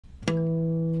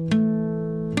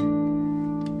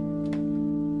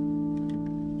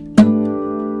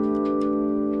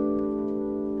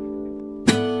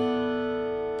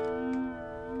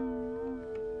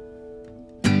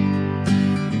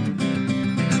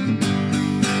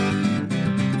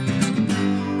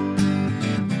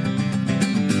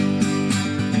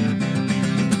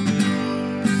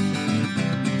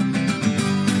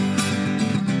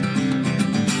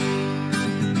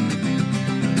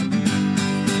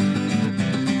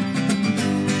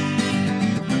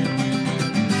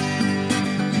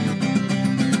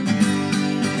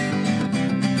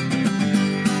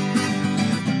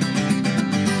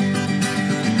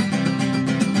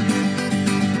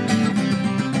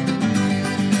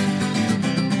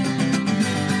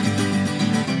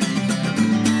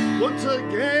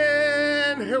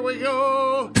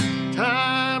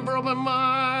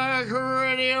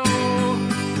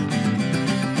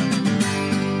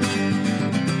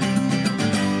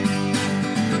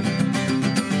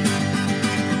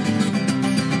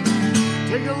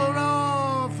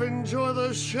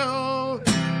show.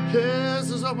 This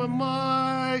is open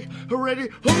mic. Ready?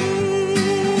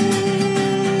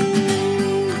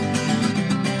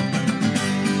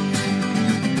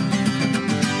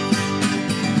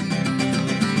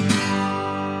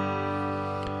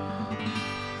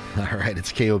 All right,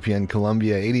 it's KOPN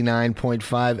Columbia,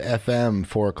 89.5 FM,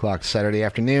 4 o'clock Saturday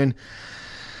afternoon.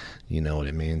 You know what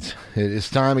it means. It is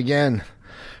time again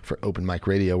for Open Mic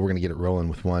Radio. We're going to get it rolling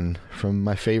with one from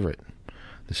my favorite.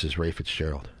 This is Ray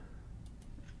Fitzgerald.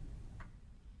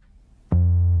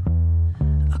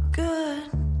 A good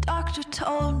doctor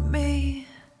told me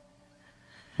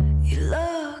you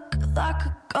look like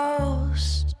a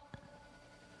ghost.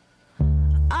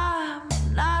 I'm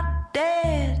not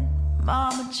dead,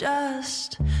 Mama,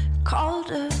 just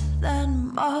colder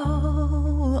than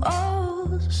most.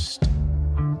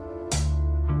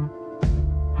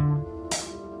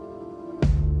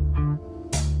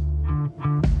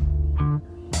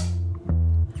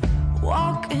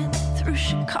 Walking through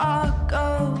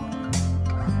Chicago,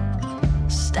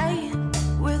 staying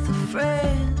with a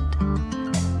friend,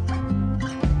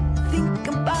 think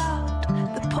about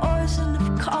the poison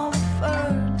of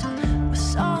comfort with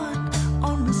sun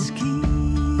on my skin.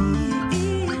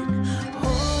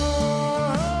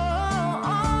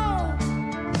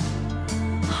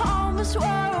 Home is where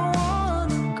I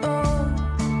wanna go.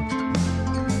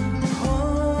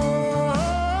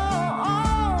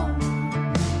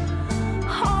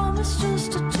 Home is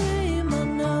just a dream I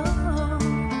know.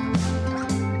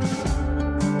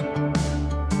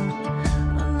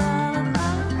 Na, na, na,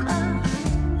 na.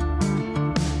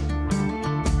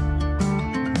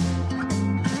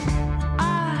 I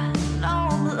know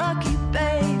I'm lucky,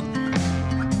 babe.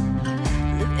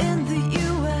 Live in the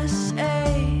USA.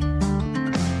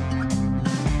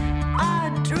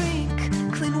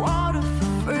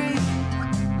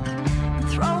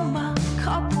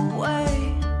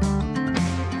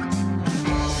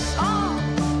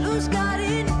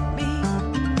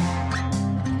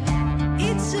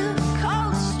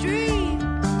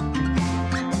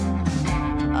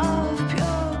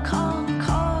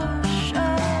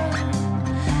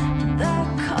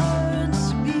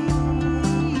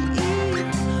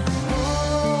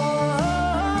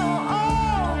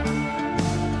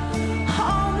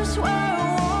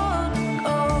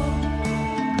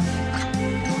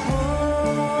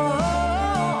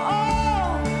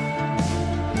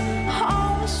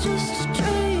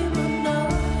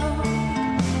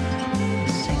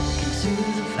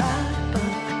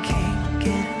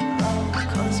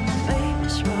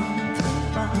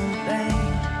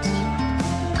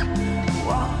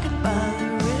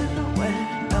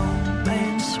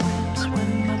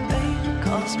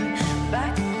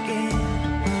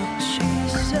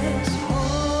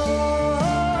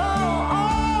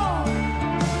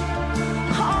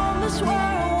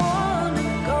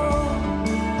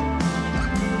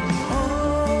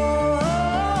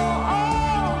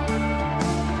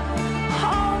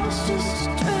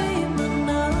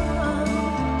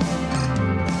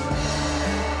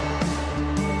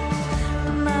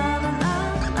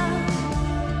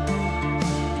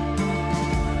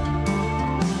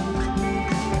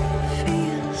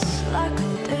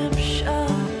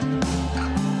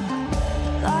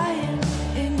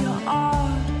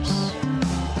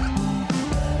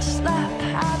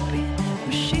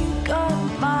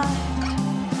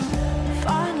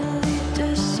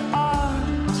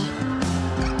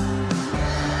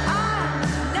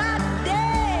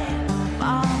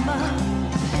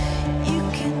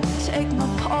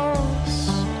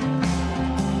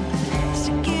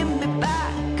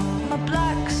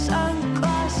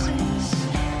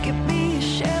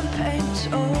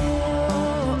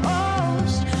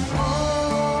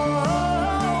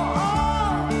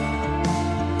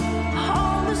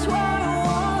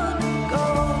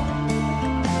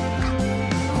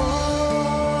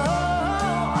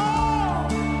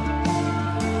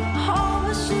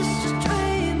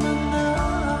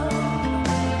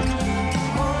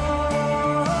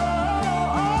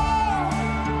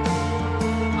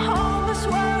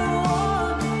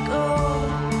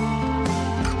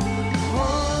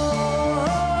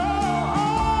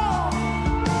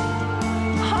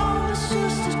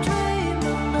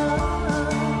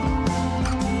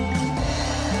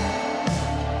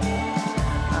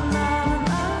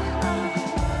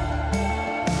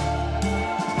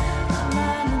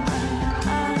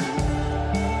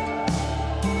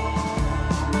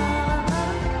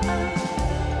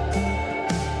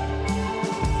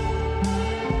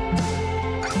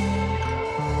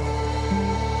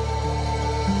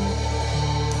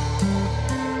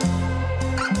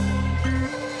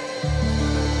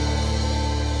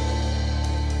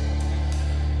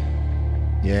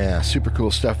 Yeah, super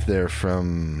cool stuff there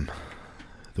from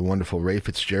the wonderful Ray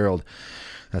Fitzgerald.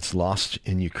 That's Lost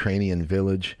in Ukrainian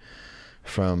Village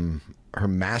from her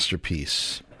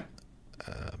masterpiece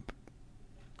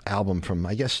album from,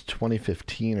 I guess,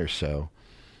 2015 or so.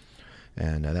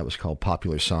 And that was called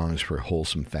Popular Songs for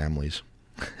Wholesome Families.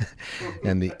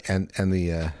 and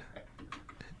the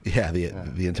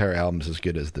entire album's as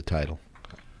good as the title.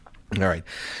 All right.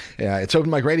 It's Open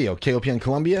Mic Radio, KOPN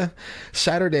Columbia,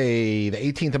 Saturday, the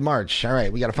 18th of March. All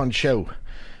right, we got a fun show,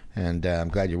 and I'm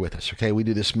glad you're with us. Okay, we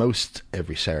do this most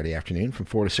every Saturday afternoon from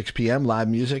 4 to 6 p.m., live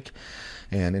music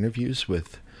and interviews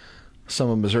with some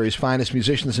of Missouri's finest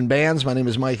musicians and bands. My name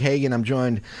is Mike Hagan. I'm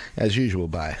joined, as usual,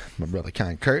 by my brother,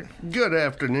 kind Kurt. Good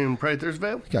afternoon,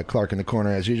 Pratersville. Got Clark in the corner,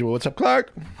 as usual. What's up,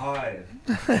 Clark? Hi.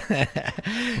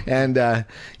 And,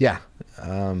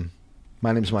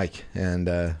 my name's Mike,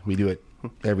 and we do it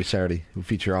every Saturday. We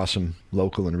feature awesome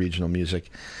local and regional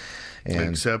music. And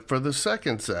except for the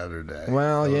second Saturday.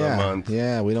 Well, of yeah, the month.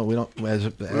 yeah. We don't.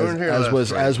 weren't here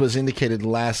As was indicated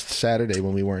last Saturday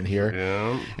when we weren't here.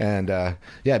 Yeah.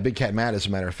 And Big Cat Matt, as a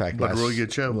matter of fact, But a really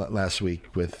good show last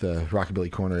week with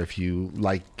Rockabilly Corner. If you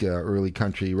like early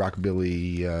country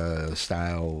rockabilly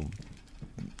style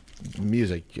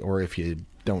music, or if you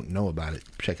don't know about it,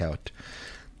 check out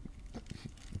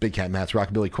Big Cat Matt's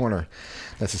Rockabilly Corner.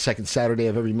 That's the second Saturday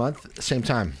of every month, same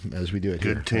time as we do it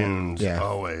here. Good tunes, yeah,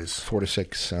 always. 4 to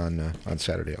 6 on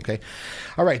Saturday, okay?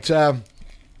 All right.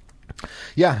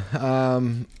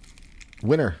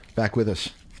 Winter back with us,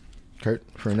 Kurt,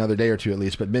 for another day or two at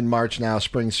least. But mid-March now,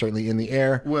 spring's certainly in the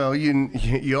air. Well,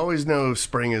 you always know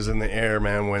spring is in the air,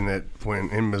 man, when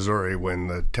in Missouri, when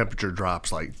the temperature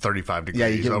drops like 35 degrees. Yeah,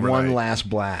 you get overnight. one last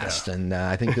blast, and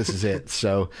I think this is it.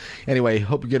 So anyway,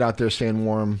 hope you get out there staying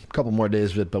warm. A couple more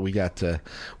days of it, but we got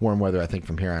warm weather, I think,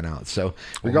 from here on out. So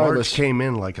regardless... March came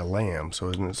in like a lamb, so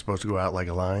isn't it supposed to go out like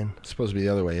a lion? It's supposed to be the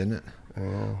other way, isn't it?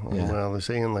 Yeah. Well, they're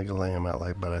saying like a lamb out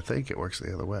like, but I think it works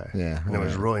the other way. Yeah. And it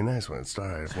was really nice when it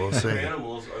started. We'll see.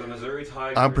 Animals are the Missouri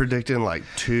Tigers. I'm predicting like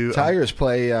 2. Tigers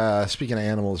play, speaking of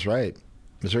animals, right?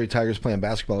 Missouri Tigers playing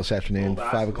basketball this afternoon,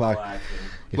 5 o'clock.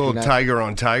 Little tiger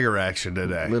on tiger action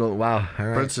today. Wow. All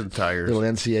right. Princeton Tigers. Little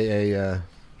NCAA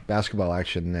basketball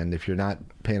action, and if you're not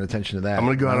paying attention to that... I'm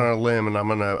going to go out on a limb, and I'm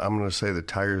gonna say the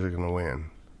Tigers are going to win.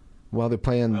 Well, they're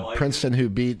playing Princeton, who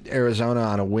beat Arizona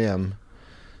on a whim.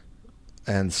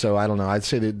 And so I don't know. I'd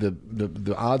say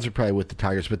the odds are probably with the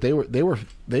Tigers, but they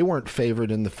weren't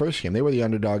favored in the first game. They were the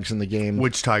underdogs in the game.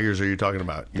 Which Tigers are you talking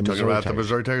about? You talking about the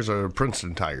Missouri Tigers or the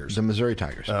Princeton Tigers? The Missouri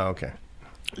Tigers. Oh, okay.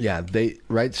 Yeah,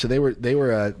 So they were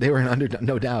an underdog,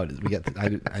 no doubt. We got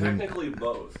Technically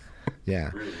both. Yeah.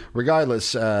 Really.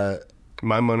 Regardless,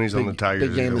 my money's on the Tigers.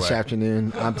 Big game this way.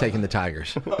 afternoon. I'm taking the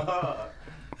Tigers.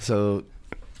 So.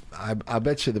 I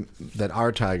bet you that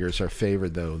our Tigers are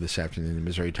favored, though, this afternoon, the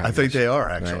Missouri Tigers. I think they are,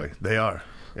 actually. Right? They are,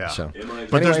 yeah. So,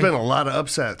 but there's been a lot of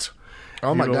upsets.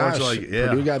 Oh, my gosh. Yeah.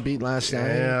 Purdue got beat last night.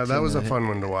 Yeah, that was a fun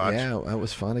one to watch. Yeah, that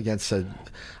was fun against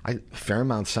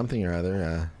Fairmount something or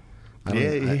other.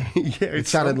 It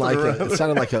sounded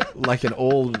like an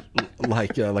old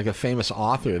like a famous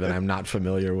author that I'm not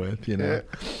familiar with, you know. Yeah.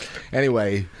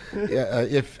 Anyway,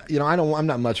 if I'm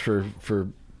not much for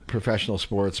professional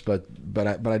sports, but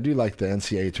I do like the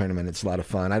NCAA tournament. It's a lot of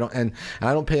fun. I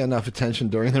don't pay enough attention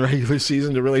during the regular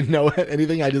season to really know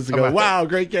anything. I just go, wow,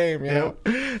 great game, you know.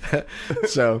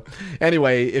 So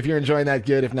anyway, if you're enjoying that,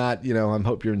 good. If not, I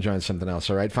hope you're enjoying something else.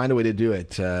 All right, find a way to do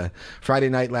it. Friday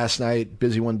night, last night,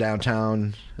 busy one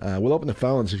downtown. We'll open the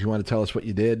phones if you want to tell us what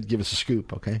you did. Give us a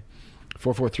scoop, okay?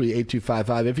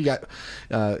 443-8255. If you got,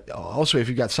 also if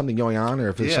you got something going on, or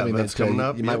if there's something that's coming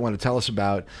up, you might want to tell us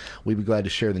about, we'd be glad to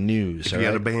share the news. If you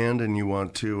got a band and you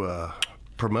want to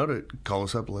promote it, call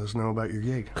us up. Let us know about your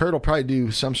gig. Kurt will probably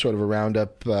do some sort of a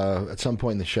roundup at some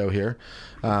point in the show here.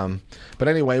 But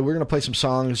anyway, we're going to play some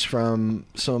songs from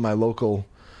some of my local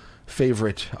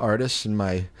favorite artists and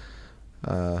my,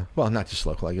 well, not just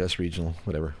local, I guess regional,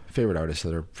 whatever, favorite artists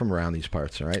that are from around these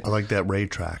parts. All right. I like that Ray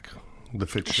track. The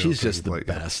Fitzgerald. She's just the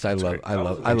best. I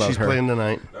love She's her. playing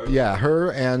tonight. Yeah, her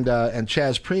and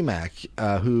Chaz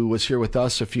Premack, who was here with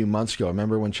us a few months ago.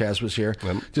 Remember when Chaz was here?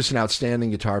 Yep. Just an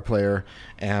outstanding guitar player.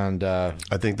 And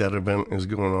I think that event is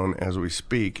going on as we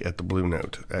speak at the Blue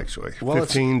Note, actually. Well,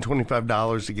 $15,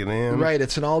 $25 to get in. Right,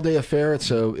 it's an all-day affair.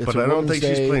 But I don't think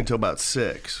she's playing until about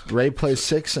 6. Ray plays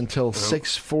 6 until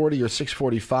 6:40 or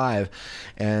 6:45,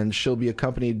 and she'll be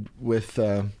accompanied with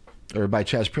or by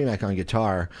Chaz Premack on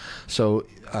guitar. So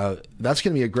that's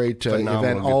going to be a great Phenomenal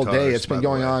event all day. guitarist, It's been by the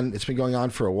going way. on. It's been going on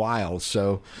for a while.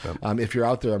 So if you're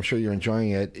out there, I'm sure you're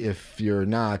enjoying it. If you're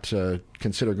not,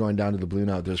 consider going down to the Blue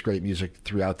Note. There's great music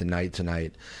throughout the night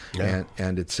tonight,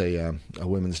 and it's a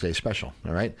Women's Day special.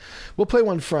 All right, we'll play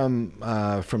one from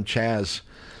Chaz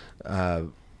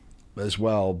as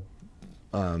well.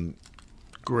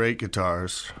 Great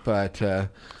guitars. But I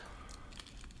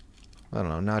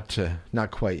don't know,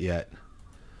 not quite yet.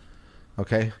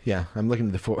 Okay, yeah, I'm looking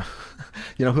to the four.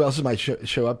 You know who else might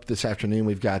show up this afternoon?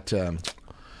 We've got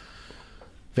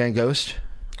Van Ghost.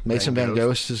 Mason Van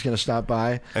Ghost is going to stop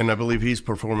by, And I believe he's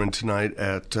performing tonight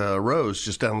at Rose,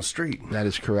 just down the street. that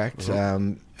is correct.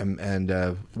 And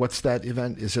what's that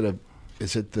event? Is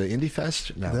it the Indie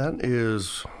Fest? No. That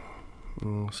is,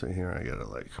 let's see here, I got it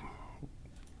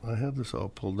I had this all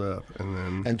pulled up, and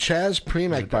then And Chaz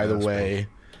Premack, by the way,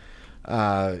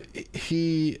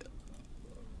 he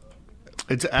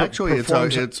it's actually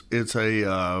performs- it's a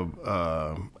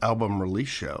album release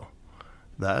show.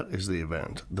 That is the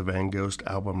event, the Van Ghost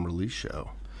album release show.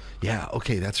 Yeah.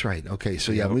 Okay, that's right. Okay,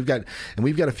 so yeah, we've got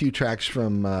a few tracks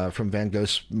from Van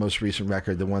Ghost's most recent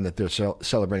record, the one that they're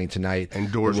celebrating tonight.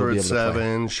 And doors that we'll are be at able to play.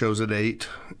 7, shows at 8,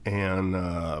 and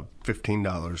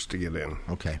 $15 to get in.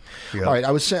 Okay. Yep. All right.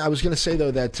 I was going to say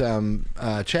though that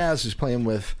Chaz is playing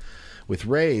with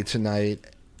Ray tonight,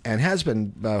 and has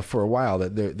been for a while.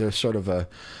 That they're sort of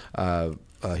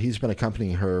he's been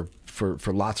accompanying her for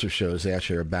lots of shows. They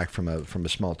actually are back from a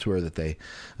small tour that they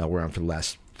were on for the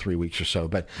last 3 weeks or so.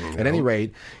 But at any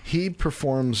rate, he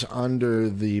performs under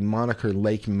the moniker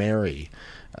Lake Mary.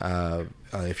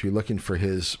 If you're looking for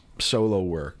his solo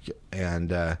work, and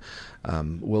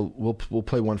we'll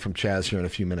play one from Chaz here in a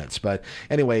few minutes. But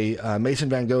anyway, Mason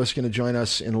Van Gogh is going to join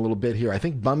us in a little bit here. I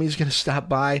think Bummy's going to stop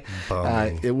by.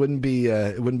 It wouldn't be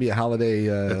a holiday.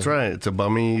 That's right. It's a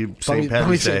bummy St. Bummy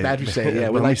Patrick's Day. St. Patrick's Day. Yeah,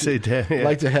 Bummy Satan-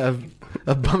 like to have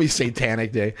a Bummy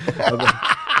Satanic Day.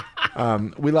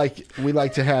 We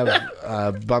like to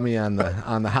have Bummy on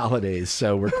the holidays,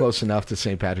 so we're close enough to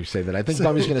St. Patrick's Day that I think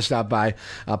Bummy's going to stop by.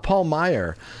 Paul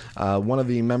Meyer, one of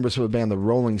the members of a band, the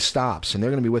Rolling Stops, and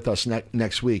they're going to be with us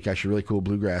next week. Actually, really cool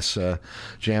bluegrass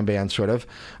jam band, sort of.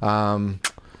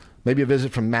 Maybe a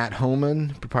visit from Matt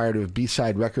Homan, proprietor of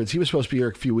B-Side Records. He was supposed to be here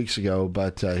a few weeks ago,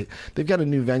 but they've got a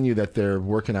new venue that they're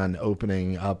working on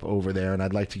opening up over there, and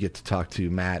I'd like to get to talk to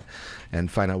Matt and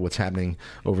find out what's happening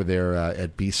over there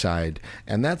at B-Side.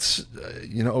 And that's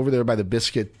over there by the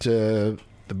Biscuit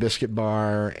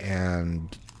Bar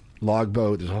and Log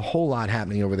Boat. There's a whole lot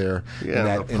happening over there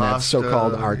Yeah, in that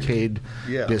so-called arcade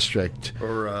district.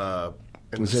 Or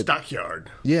in Was the it- stockyard.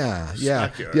 Yeah.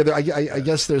 Stockyard. I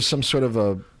guess there's some sort of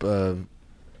a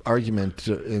argument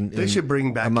They should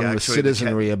bring back among the actually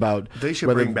citizenry about They should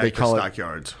whether bring back they the call it.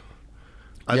 stockyards.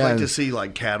 I'd Yeah, like and- to see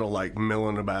cattle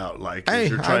milling about, Hey, if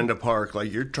you're trying to park,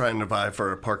 you're trying to vie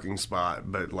for a parking spot,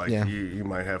 but Yeah. you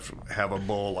might have a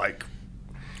bull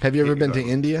Have you ever been to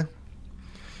India?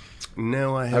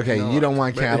 No, I have Okay, not. you don't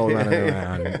want But- cattle running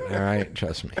around. All right,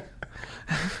 trust me.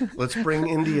 Let's bring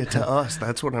India to us.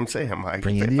 That's what I'm saying, Mike.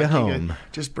 Bring If India I can home.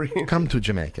 Just bring Come to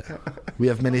Jamaica. We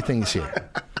have many things here.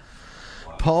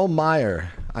 Paul Meyer.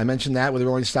 I mentioned that with the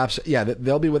Rolling Stops. Yeah,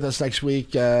 they'll be with us next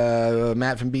week.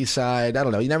 Matt from B-Side. I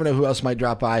don't know. You never know who else might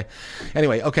drop by.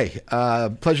 Anyway, okay.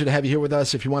 Pleasure to have you here with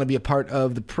us. If you want to be a part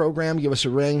of the program, give us a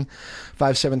ring.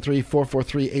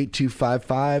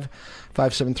 573-443-8255.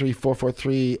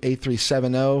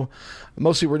 573-443-8370.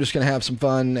 Mostly we're just going to have some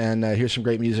fun and hear some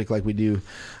great music like we do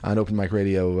on Open Mic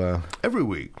Radio. every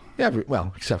week.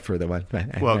 Except for the one.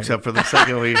 Well, except for the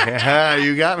second week.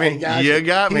 You got me. You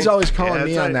got me. He's always calling Yeah,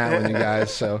 me that's on right. that one, you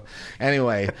guys. So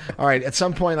anyway, all right. At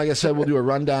some point, like I said, we'll do a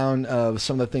rundown of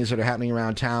some of the things that are happening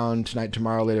around town tonight,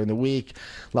 tomorrow, later in the week.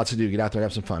 Lots to do. Get out there,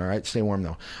 have some fun. All right. Stay warm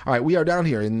though. All right. We are down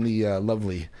here in the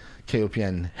lovely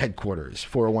KOPN headquarters,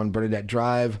 401 Bernadette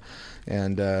Drive.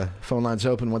 And phone lines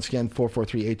open once again,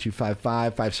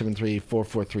 443-8255,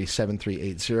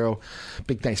 573-443-7380.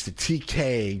 Big thanks to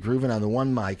TK, grooving on the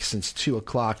one mic since 2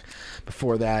 o'clock.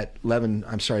 Before that, noon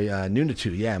to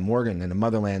 2. Yeah, Morgan and the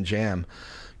Motherland Jam.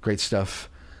 Great stuff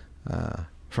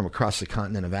from across the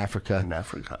continent of Africa. In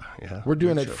Africa, yeah. We're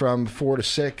doing Good it show. from 4 to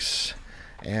 6.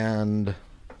 And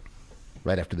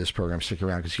right after this program, stick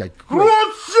around because you got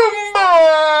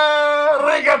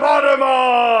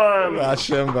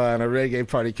Shimba and a reggae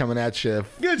party coming at you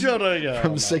Get your reggae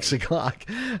from 6 o'clock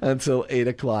until 8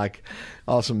 o'clock.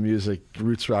 awesome music,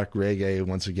 roots rock, reggae.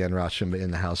 Once again, Rashim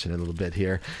in the house in a little bit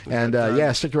here. And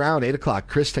yeah, stick around, 8 o'clock.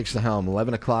 Chris takes the helm,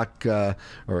 11 o'clock,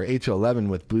 or 8 to 11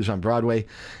 with Blues on Broadway.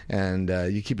 And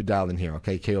you keep it dialed in here,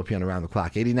 okay? KOPN around the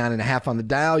clock. 89.5 on the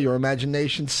dial, your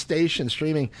imagination station,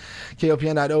 streaming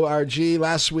KOPN.org.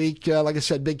 Last week, like I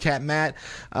said, Big Cat Matt.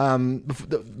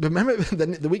 Remember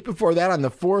the week before that, on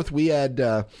the 4th, we had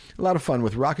a lot of fun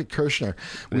with Rocket Kirshner.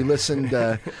 We listened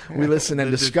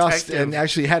and discussed detective. and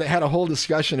actually had a whole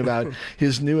discussion about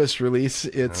his newest release.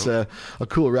 It's a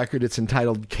cool record. It's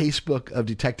entitled Casebook of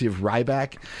Detective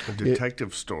Ryback. A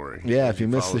detective story. Yeah, if you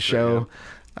missed follow the through,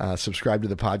 show, subscribe to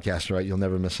the podcast, right? You'll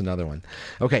never miss another one.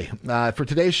 Okay, for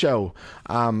today's show,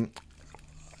 and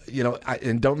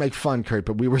don't make fun, Kurt,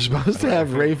 but we were supposed to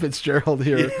have Ray Fitzgerald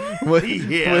here. With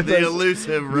the us.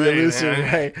 elusive The Ray. elusive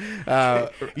man. Ray.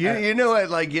 You know what,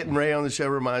 like, getting Ray on the show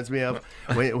reminds me of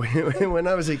when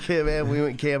I was a kid, man. We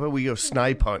went camping, we go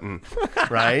snipe hunting,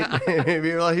 right? If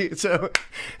you're like, so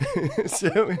if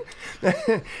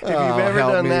you've ever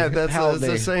help done me. that, that's Help me.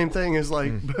 the same thing as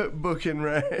like booking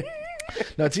Ray.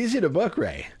 No, it's easy to book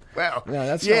Ray. Well, No,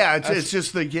 that's yeah, not- it's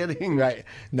just the getting Right.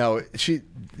 No,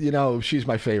 she's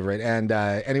my favorite. And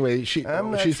anyway,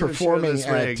 I'm not she's so performing sure this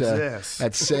Ray exists.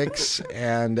 at 6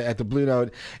 and at the Blue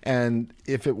Note. And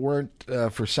if it weren't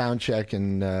for sound check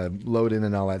and load in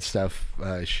and all that stuff,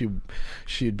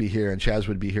 she'd be here and Chaz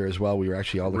would be here as well. We were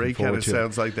actually all looking Ray kind forward of to it.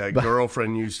 sounds like that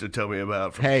girlfriend used to tell me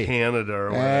about from Hey. Canada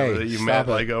or whatever Hey, that you stop met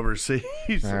it. like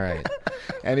overseas. All right.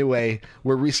 Anyway,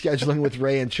 we're rescheduling with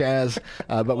Ray and Chaz,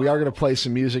 but we are going to play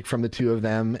some music from the two of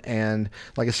them. And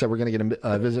like I said, we're going to get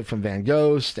a visit from Van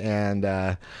Ghost and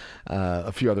a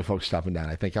few other folks stopping down,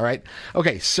 I think. All right.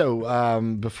 Okay, so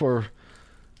before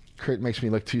Kurt makes me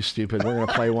look too stupid, we're going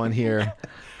to play one here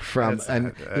from,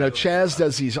 Chaz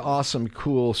does these awesome,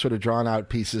 cool, sort of drawn-out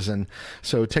pieces. And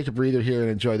so take a breather here and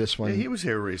enjoy this one. Yeah, he was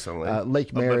here recently. Lake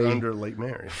Up Mary. under Lake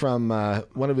Mary. From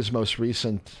one of his most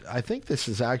recent, I think this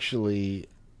is actually,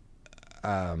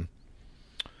 the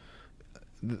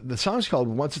song's called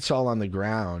 "Once It's All on the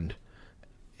Ground,"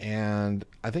 and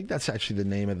I think that's actually the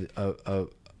name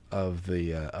of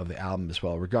the album as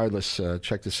well. Regardless,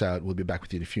 check this out. We'll be back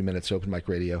with you in a few minutes. Open Mic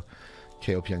Radio,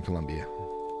 KOPN Columbia.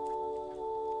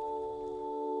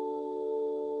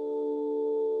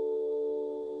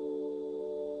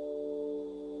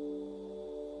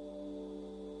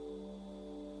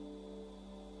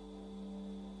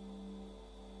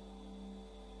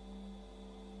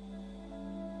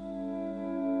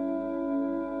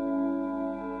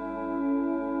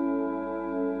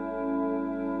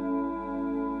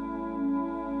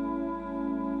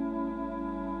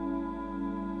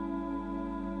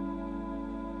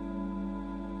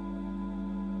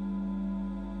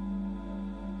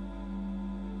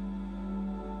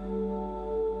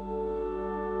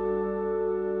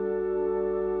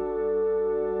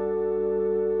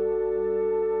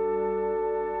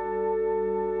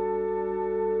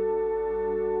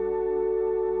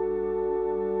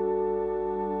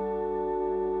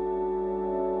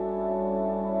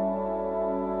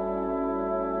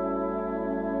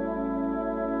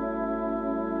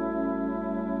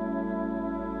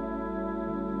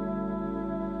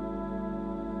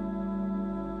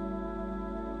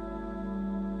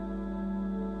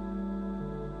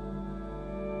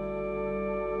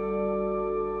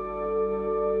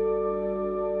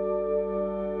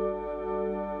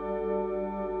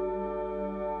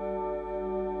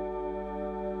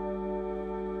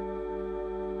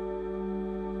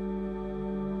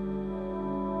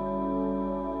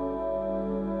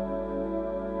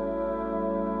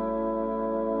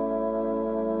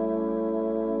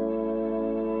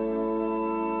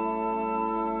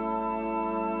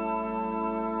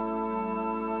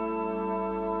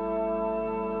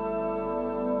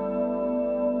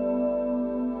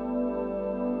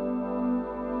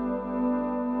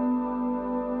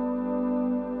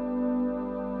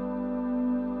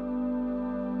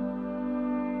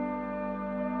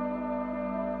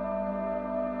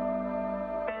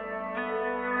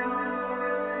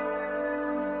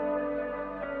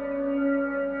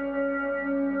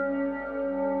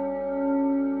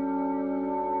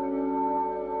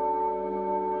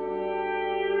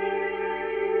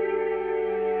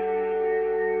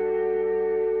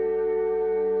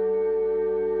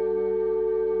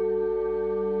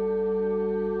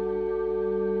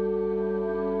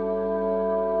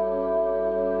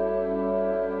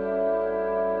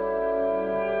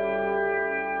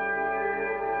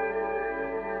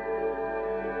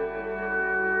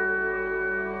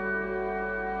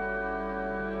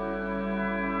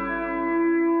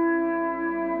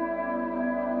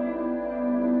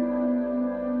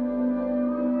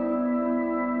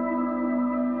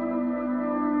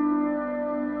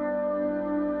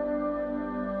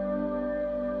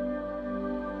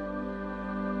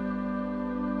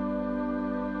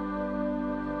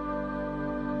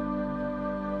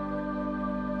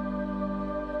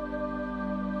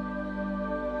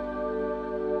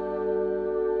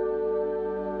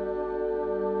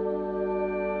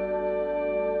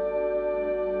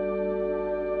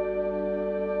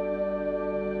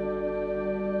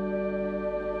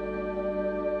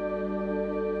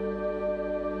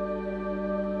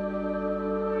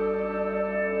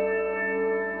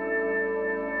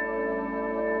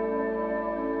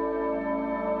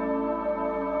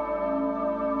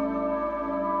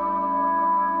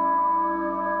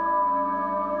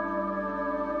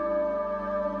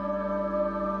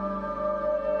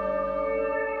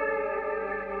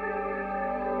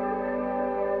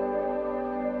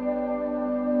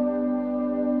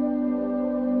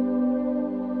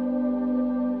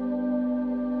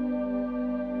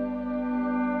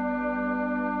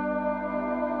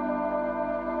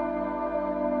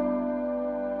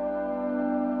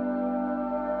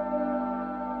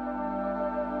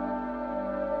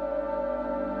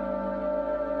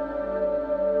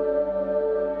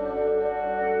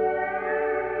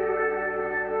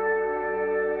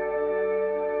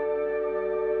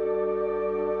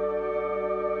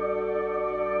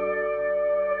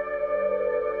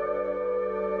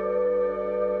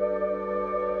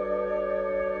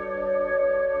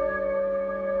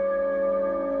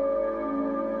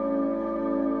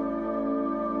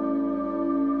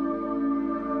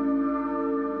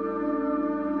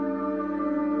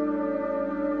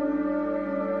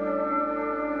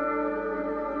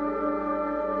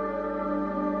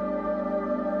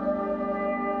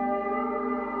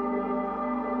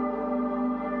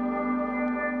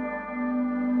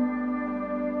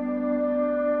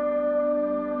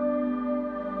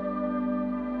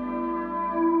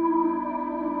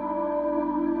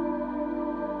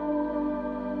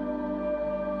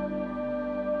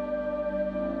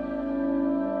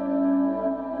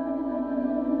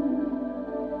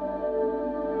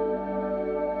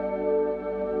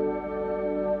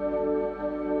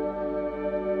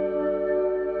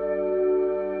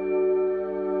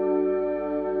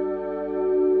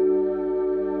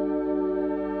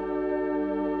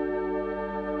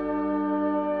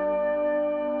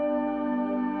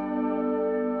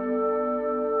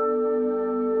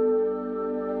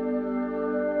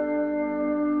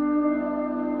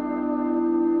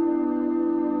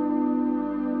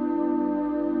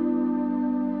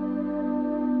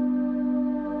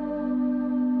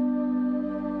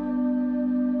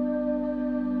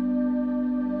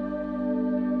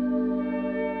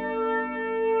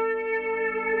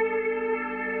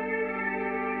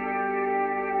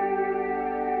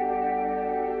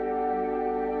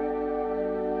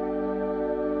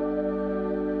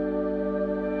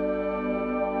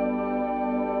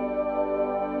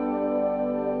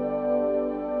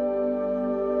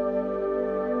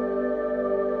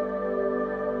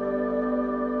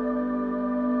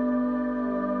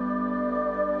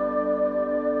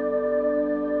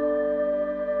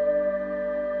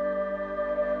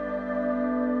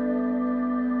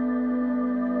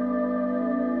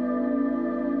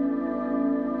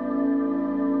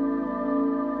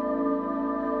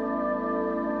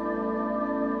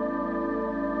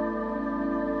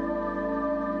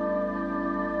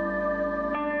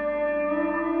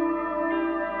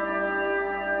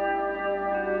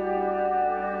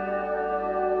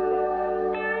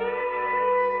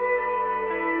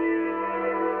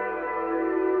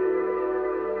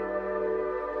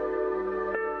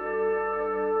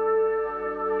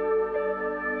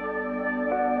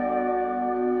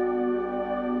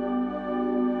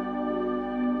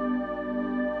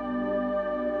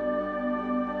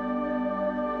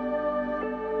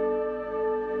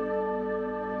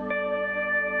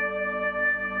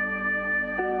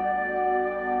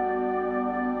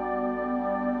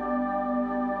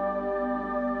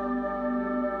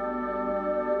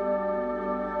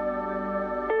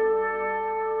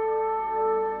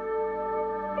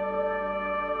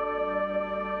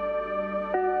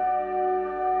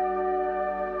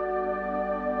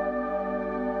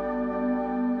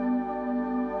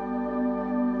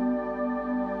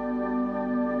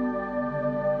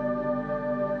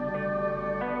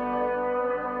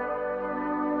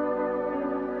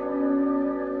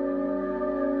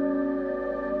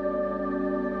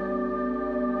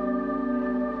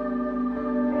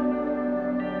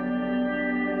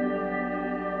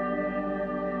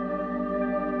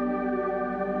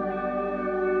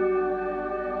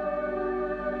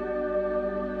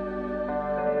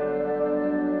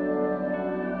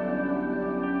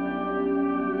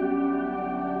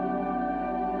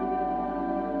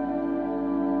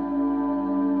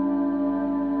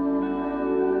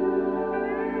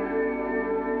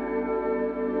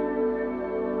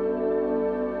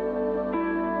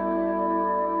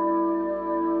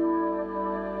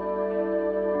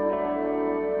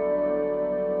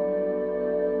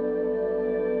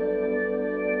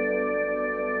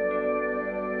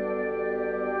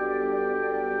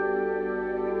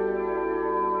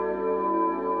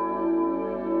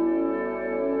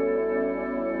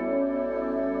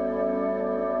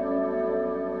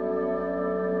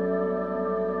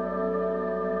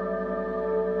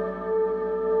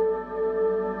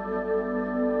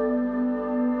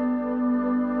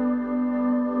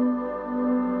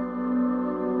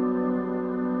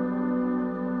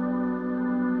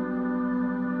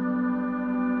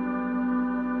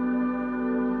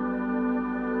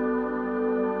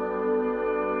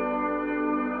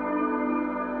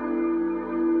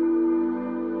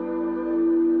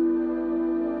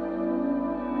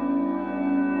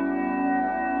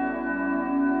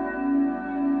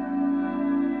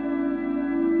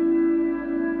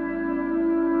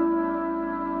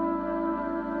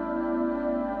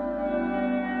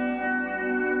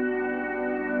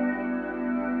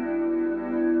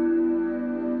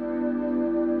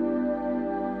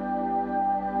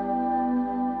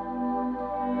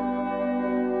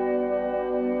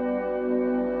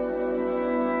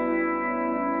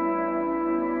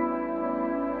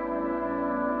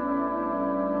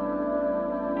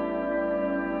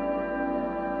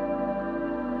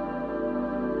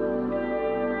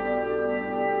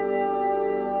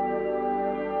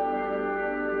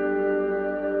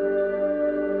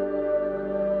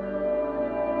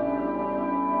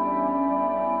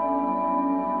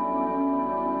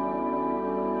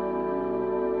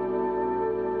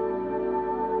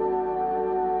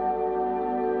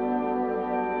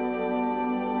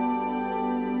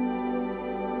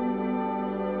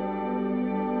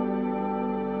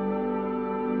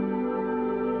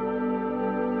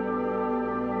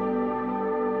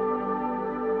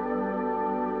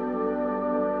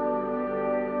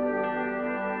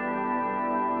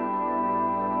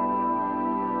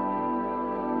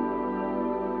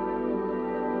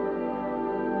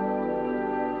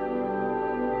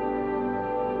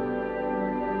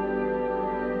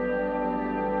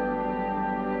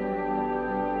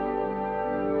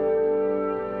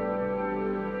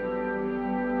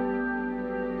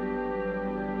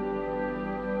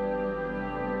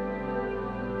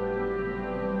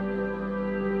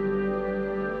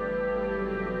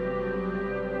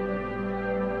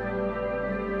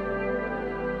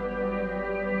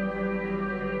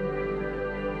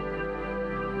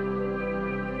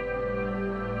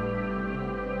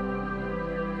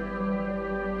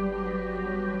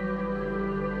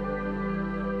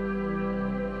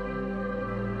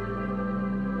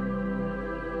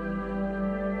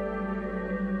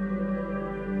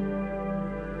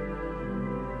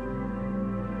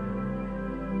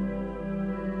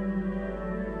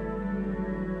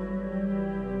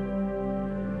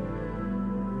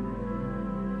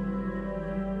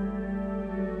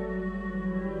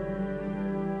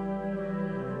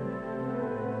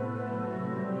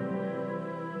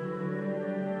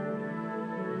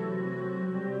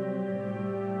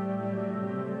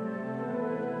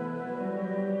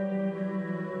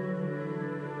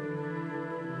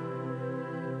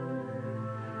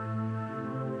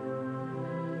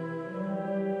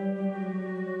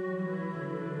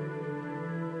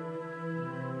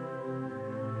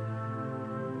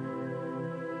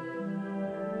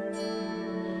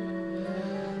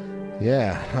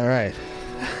 Yeah, all right.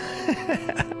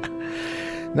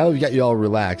 Now that we've got you all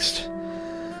relaxed,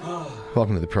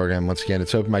 welcome to the program. Once again,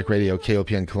 it's Open Mic Radio,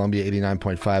 KOPN Columbia,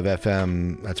 89.5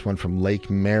 FM. That's one from Lake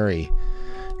Mary,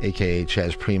 a.k.a.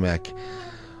 Chaz Premack,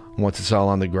 once it's all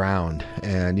on the ground.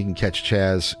 And you can catch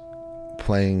Chaz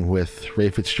playing with Ray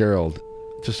Fitzgerald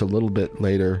just a little bit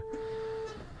later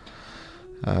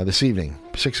this evening,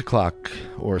 6 o'clock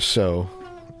or so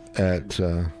at...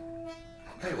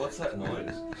 Hey, what's that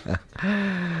noise?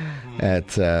 at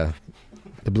the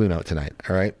Blue Note tonight,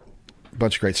 all right? A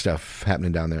bunch of great stuff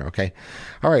happening down there, okay?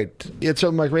 All right, it's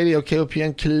Open Mic Radio,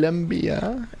 KOPN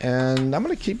Columbia, and I'm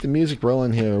going to keep the music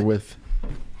rolling here with a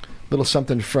little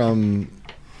something from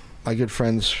my good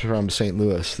friends from St.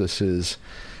 Louis. This is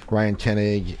Ryan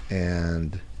Koenig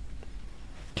and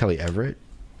Kelly Everett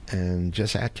and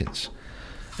Jess Atkins,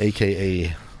 a.k.a.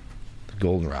 the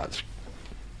Goldenrods.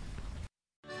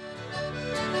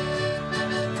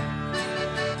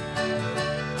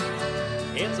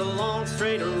 It's a long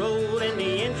straight road and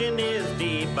the engine is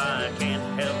deep. I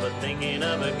can't help but thinking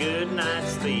of a good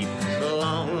night's sleep. The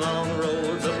long, long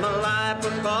roads of my life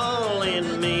are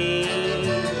calling me.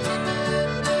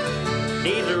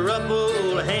 These rough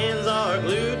old hands are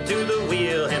glued to the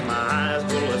wheel, and my eyes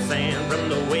full of sand from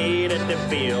the way that they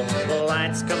feel. The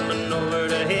lights coming over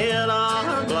the hill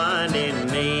are blinding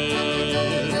me.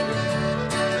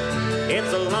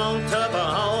 It's a long, tough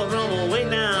haul from way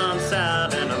down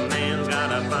south, and a man's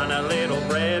gotta find a little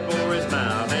bread for his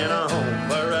mouth and a home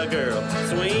for a girl,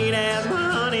 sweet as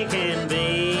my honey can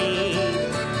be.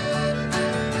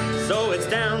 So it's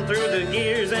down through the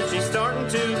gears and she's starting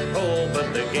to pull,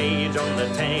 but the gauge on the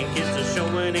tank is just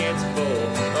showing it's full.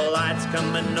 The lights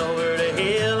coming over the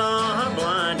hill are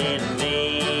blinding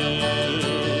me.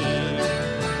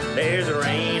 There's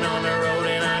rain on the road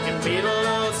and I can feel a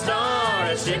little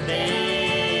star shifting.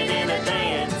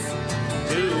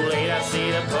 I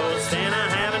see the post and I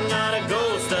haven't got a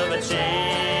ghost of a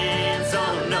chance.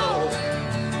 Oh no.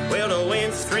 Well, the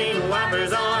windscreen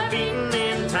wipers are beating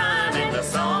in time, and the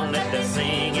song that they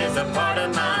sing is a part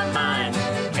of my mind.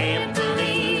 Can't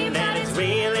believe that it's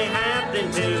really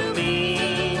happened to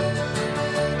me.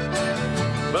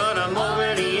 But I'm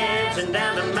over the edge and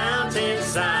down the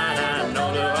mountainside. I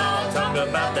know they'll all talk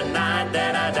about the night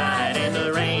that I died in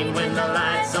the rain when the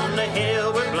lights on the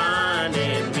hill were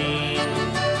blinding me.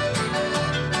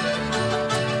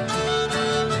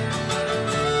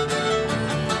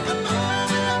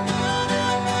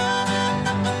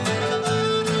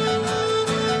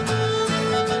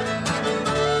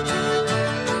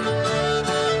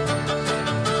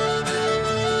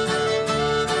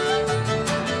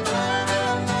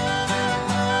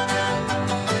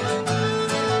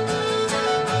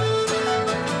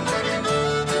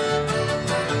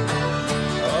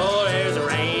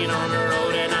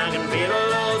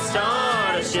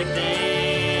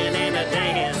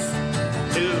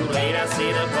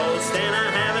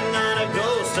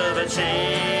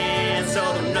 Chance,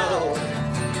 oh no.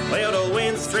 Well, the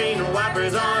windscreen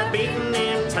wipers are beating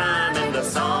in time, and the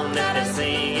song that they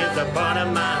sing is a part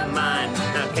of my mind.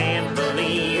 I can't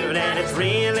believe that it's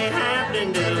really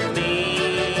happening to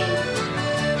me.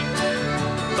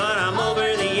 But I'm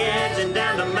over the edge and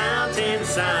down the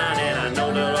mountainside, and I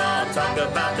know they'll all talk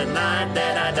about the night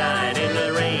that I died in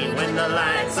the rain when the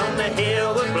lights on the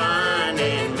hill were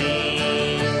blinding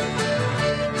me.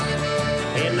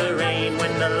 In the rain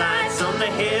when the lights on the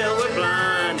hill were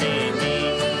blinding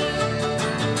me.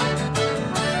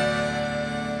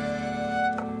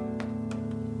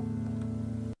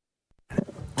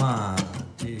 One,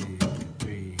 two,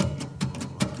 three.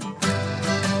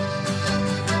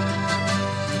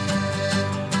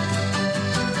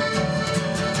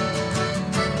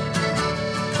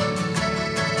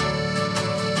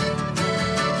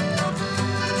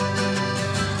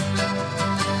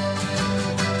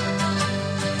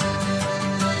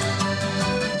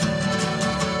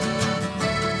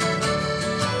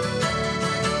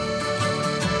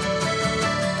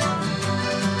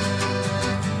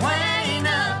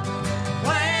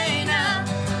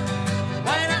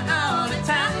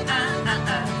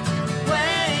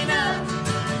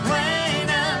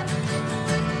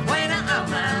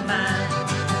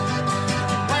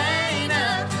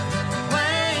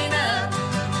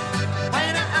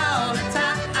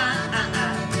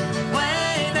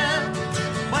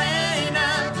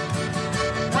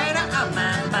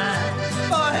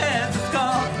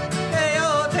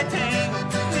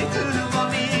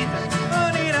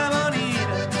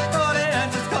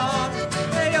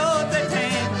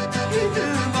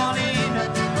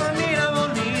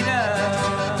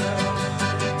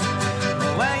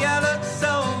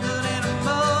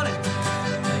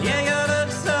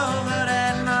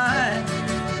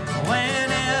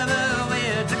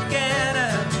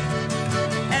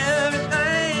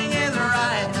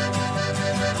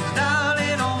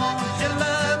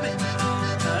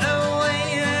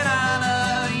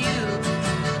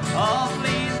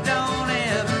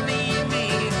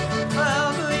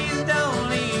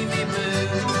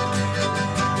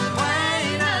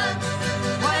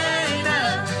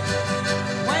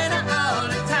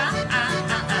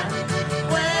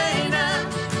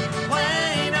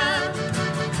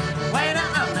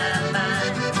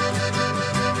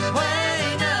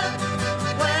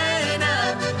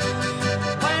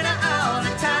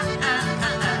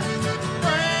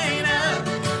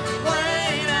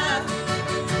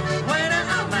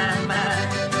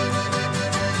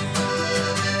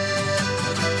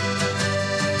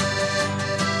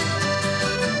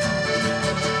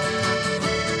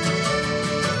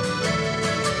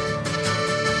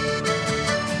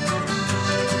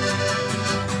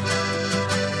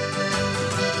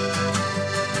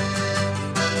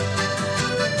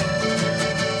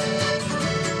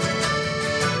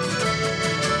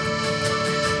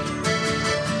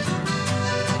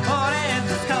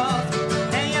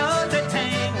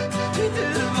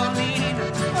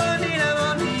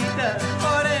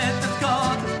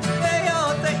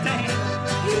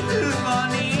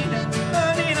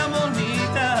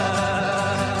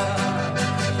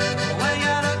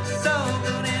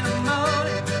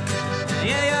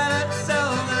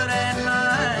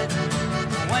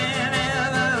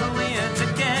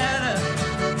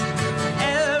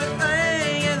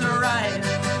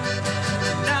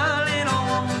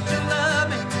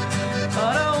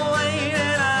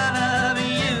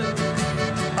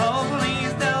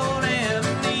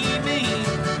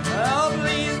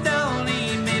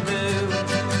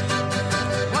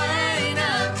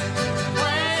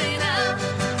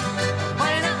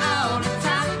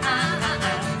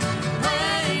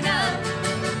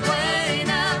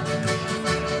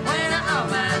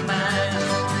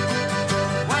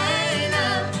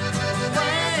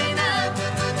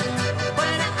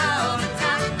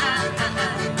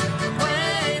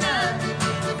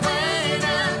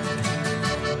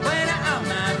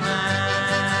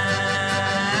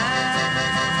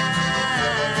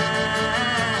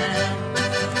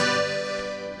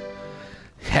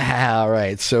 All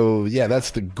right. So, yeah,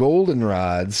 that's the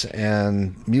Goldenrods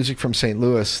and music from St.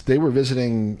 Louis. They were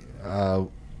visiting a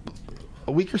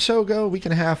week or so ago, a week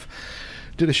and a half,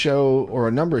 did a show or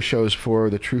a number of shows for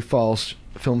the True Falls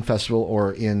Film Festival,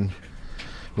 or in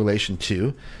relation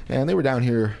to. And they were down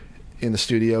here in the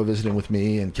studio visiting with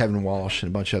me and Kevin Walsh and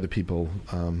a bunch of other people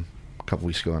a couple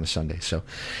weeks ago on a Sunday. So,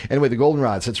 anyway, the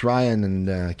Goldenrods, that's Ryan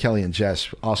and Kelly and Jess.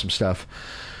 Awesome stuff.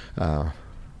 And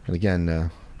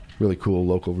again, really cool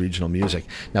local regional music.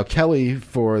 Now, Kelly,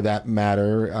 for that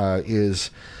matter, is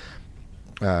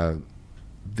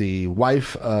the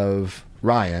wife of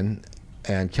Ryan,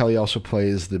 and Kelly also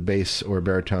plays the bass or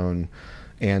baritone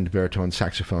and baritone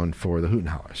saxophone for the Hoot and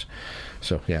Hollers.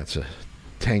 So, yeah, it's a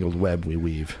tangled web we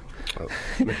weave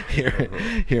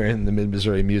here in the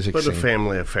Mid-Missouri music But scene. a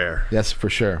family affair. Yes, for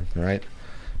sure. All right.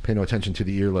 Pay no attention to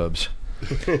the earlobes.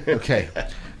 Okay.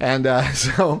 And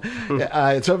so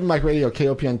it's Open Mic Radio,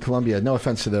 KOPN Columbia. No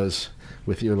offense to those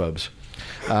with earlobes.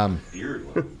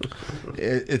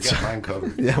 It's Got mine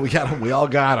covered. Yeah, we got them. We all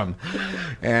got them.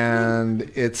 And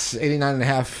it's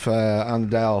 89.5 on the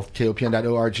dial,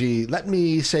 KOPN.org. Let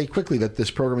me say quickly that this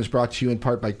program is brought to you in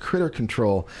part by Critter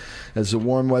Control. As the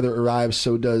warm weather arrives,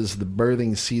 so does the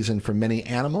birthing season for many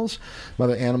animals.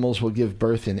 Mother animals will give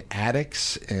birth in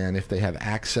attics, and if they have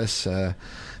access,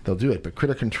 they'll do it. But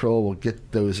Critter Control will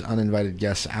get those uninvited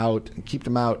guests out and keep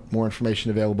them out. More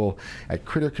information available at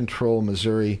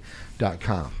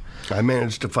crittercontrolmissouri.com. I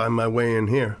managed to find my way in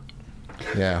here.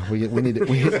 Yeah, we need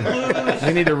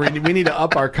to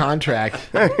up our contract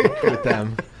with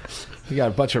them. We got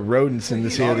a bunch of rodents in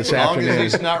this here this As long afternoon.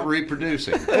 as he's not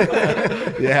reproducing.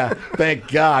 Yeah,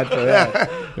 thank God for that.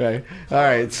 Right. All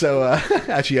right. So,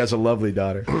 actually, he has a lovely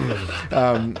daughter.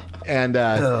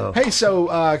 Hey,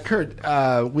 so Kurt,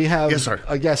 we have Yes, sir.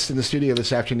 a guest in the studio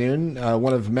this afternoon.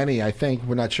 One of many, I think.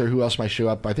 We're not sure who else might show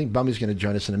up. I think Bummy's going to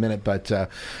join us in a minute. But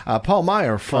Paul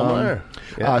Meyer from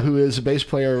Yeah. who is a bass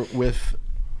player with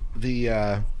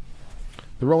the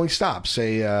Rolling Stops.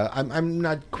 I'm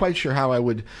not quite sure how I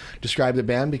would describe the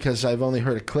band because I've only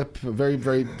heard a clip, a very,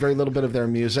 very, very little bit of their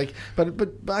music. But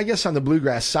I guess on the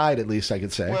bluegrass side, at least, I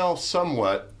could say. Well,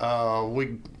 somewhat. A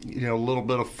little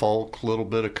bit of folk, a little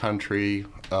bit of country.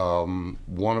 One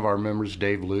of our members,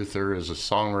 Dave Luther, is a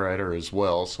songwriter as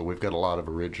well, so we've got a lot of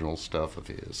original stuff of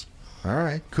his. All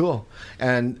right, cool.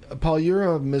 And Paul, you're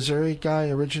a Missouri guy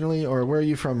originally, or where are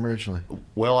you from originally?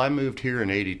 Well, I moved here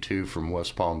in '82 from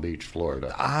West Palm Beach,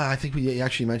 Florida. I think you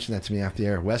actually mentioned that to me off the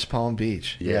air. West Palm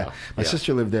Beach. Yeah, My yeah.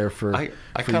 sister lived there for I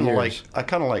for kind of years.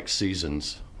 like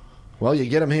seasons Well, you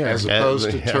get them here. as opposed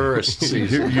to tourist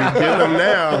season. You get them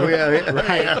now. Yeah.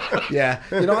 Right. Yeah.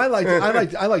 I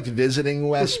liked visiting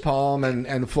West Palm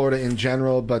and Florida in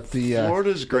general, but the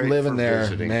Florida's great living for there,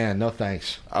 visiting. man, no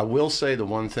thanks. I will say the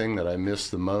one thing that I miss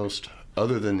the most,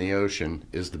 other than the ocean,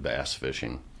 is the bass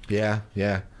fishing. Yeah.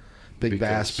 Big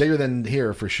bass, Because- bigger than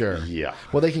here for sure. Yeah.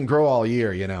 Well, they can grow all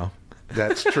year, you know.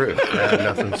 That's true.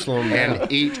 Nothing slowing down. And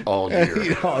eat all year.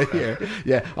 Eat all year.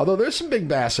 Yeah. Although there's some big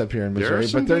bass up here in There are Missouri,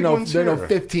 some but they're big no ones they're no here.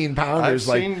 15-pounders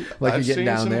I've you're seen getting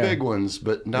down some there. big ones,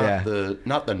 but not Yeah.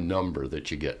 the number that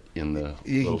you get in the.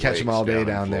 You can little catch them lakes all day in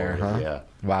down there, huh? Florida.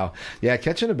 Yeah. Wow. Yeah,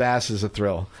 catching a bass is a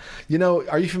thrill. You know,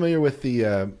 are you familiar with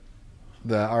the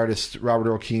artist Robert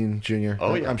Earl Keen Jr.?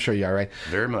 Oh, yeah. I'm sure you are, right?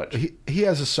 Very much. He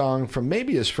has a song from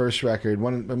maybe his first record,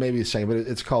 one or maybe his second, but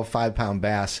it's called 5 Pound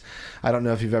Bass. I don't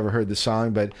know if you've ever heard the song,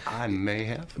 but I may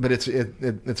have.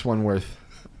 it's one worth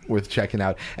checking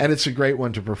out, and it's a great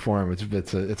one to perform.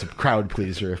 It's a crowd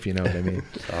pleaser, if you know what I mean.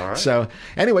 All right. So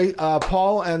anyway,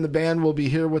 Paul and the band will be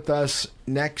here with us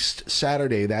next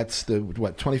Saturday. That's the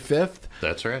 25th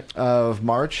That's right. of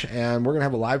March, and we're gonna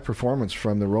have a live performance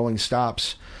from the Rolling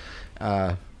Stops.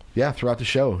 Throughout the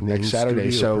show next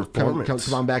Saturday. So come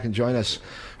on back and join us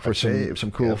for some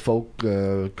cool folk,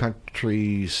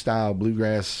 country style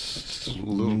bluegrass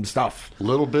stuff.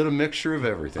 Little bit of mixture of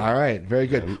everything. All right, very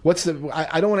good.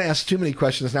 I don't want to ask too many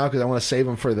questions now because I want to save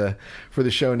them for the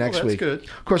show next that's week. good.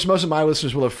 Of course, most of my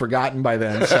listeners will have forgotten by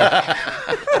then.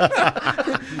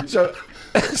 So,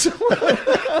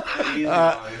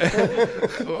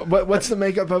 what's the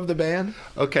makeup of the band?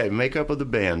 Okay, makeup of the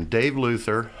band: Dave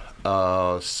Luther,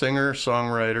 singer,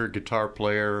 songwriter, guitar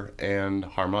player, and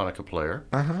harmonica player.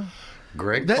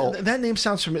 Greg Col- That name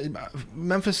sounds familiar.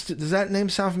 Memphis. Does that name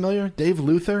sound familiar? Dave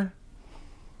Luther.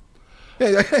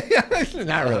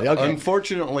 Not really. Okay.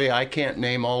 Unfortunately, I can't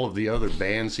name all of the other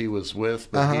bands he was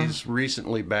with, but he's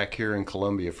recently back here in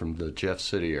Columbia from the Jeff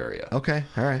City area. Okay.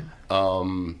 All right.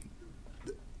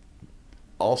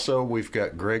 Also, we've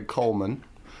got Greg Coleman,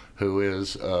 who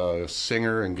is a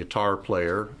singer and guitar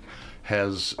player,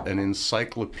 has an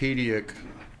encyclopedic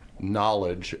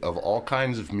knowledge of all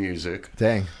kinds of music.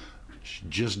 Dang. She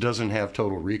just doesn't have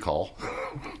total recall.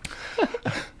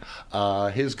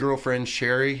 His girlfriend,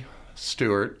 Sherry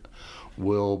Stewart,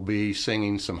 will be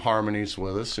singing some harmonies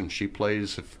with us, and she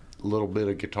plays a little bit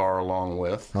of guitar along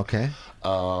with. Okay.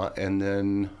 And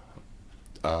then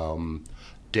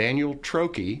Daniel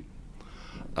Trokey,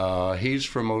 he's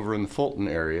from over in the Fulton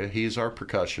area. He's our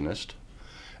percussionist,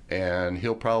 and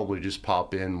he'll probably just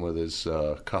pop in with his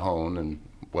cajon and,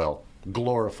 well,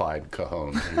 glorified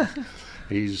cajon.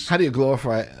 He's How do you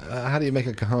glorify? How do you make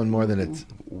a cajon more than it's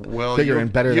well, bigger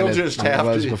and better than it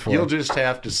was before? You'll just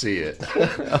have to see it.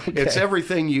 Okay. It's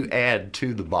everything you add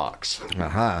to the box.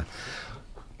 Uh-huh.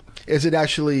 Is it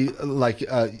actually like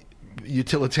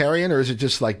utilitarian, or is it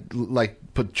just like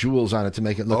put jewels on it to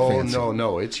make it look fancy?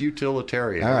 No, it's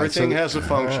utilitarian. All right, Everything so- has a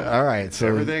function. All right, so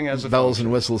everything has a bells function.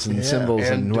 and whistles and cymbals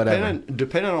and whatever.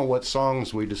 Depending on what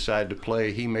songs we decide to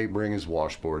play, he may bring his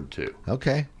washboard too.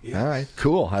 Okay, all right,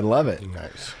 cool. I love it.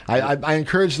 Nice. I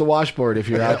encourage the washboard if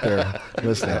you're out there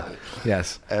listening.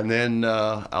 Yes. And then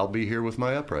I'll be here with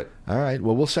my upright. All right.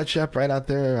 Well, we'll set you up right out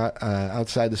there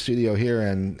outside the studio here,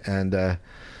 and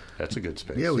That's a good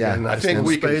space. Yeah, we Yeah. got a nice I think little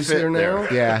we can space fit there now.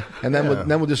 there. yeah, and then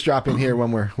we'll just drop in here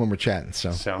when we're chatting.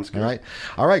 So Sounds good.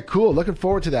 All right, cool. Looking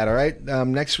forward to that. All right,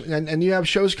 next and you have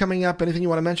shows coming up. Anything you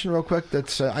want to mention real quick?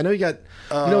 That's I know you got.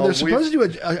 They're supposed to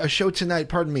do a show tonight.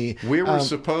 Pardon me. We were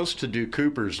supposed to do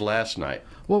Cooper's last night.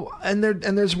 Well, and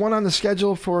there's one on the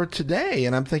schedule for today,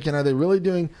 and I'm thinking, are they really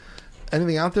doing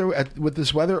anything out there with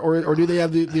this weather, or do they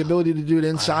have the ability to do it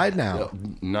inside now?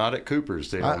 Not at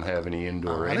Cooper's. They don't have any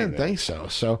indoor. I didn't think so.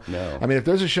 So, No. I mean, if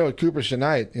there's a show at Cooper's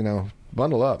tonight,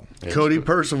 bundle up. Cody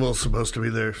Percival's supposed to be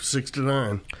there 6 to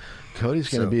 9. Cody's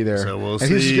going to be there. So we'll And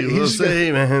see. We'll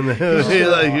see, man.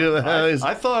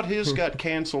 I thought his got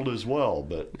canceled as well,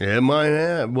 but It might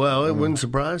have. Well, it wouldn't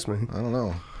surprise me. I don't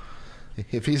know.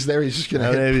 If he's there, he's just going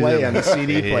to Maybe hit play the- on the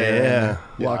CD player Yeah.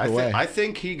 and walk away. I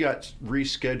think he got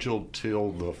rescheduled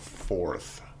till the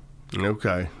 4th.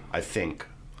 Okay. I think.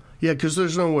 Yeah, because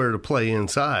there's nowhere to play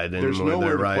inside anymore. There's nowhere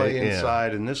there, to right? play Yeah.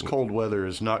 inside, and this cold weather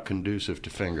is not conducive to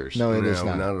fingers. No, it No, is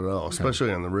not not. at all.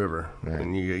 Especially on the river.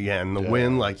 And and the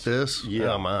wind like this.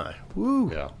 Yeah. Oh my.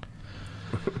 Woo. Yeah.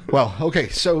 Well, okay.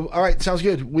 So, all right. Sounds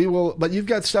good. We will, but you've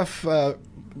got stuff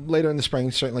later in the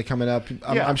spring certainly coming up.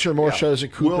 I'm sure more shows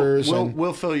at Cooper's.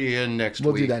 We'll fill you in next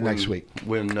We'll week. do that next week.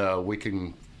 When we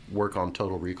can work on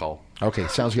Total Recall. Okay,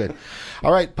 sounds good.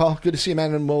 All right, Paul, good to see you,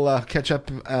 man, and we'll catch up.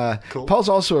 Cool. Paul's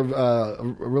also a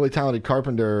really talented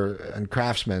carpenter and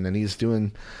craftsman, and he's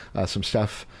doing some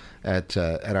stuff at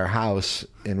our house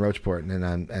in Roachport,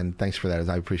 and thanks for that.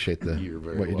 I appreciate You're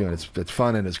very what you're doing. welcome. It's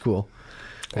fun and it's cool.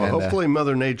 Well, And, hopefully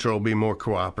Mother Nature will be more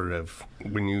cooperative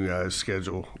when you guys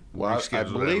schedule. Well, I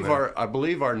reschedule that, man.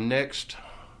 believe our next.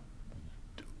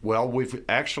 Well, we've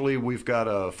got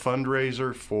a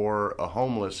fundraiser for a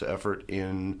homeless effort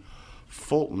in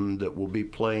Fulton that will be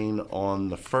playing on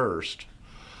the 1st.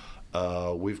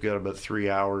 We've got about 3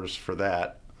 hours for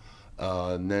that.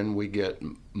 And then we get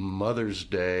Mother's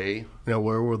Day. Now,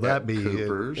 where will that at be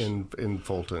Cooper's. in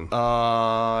Fulton?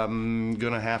 I'm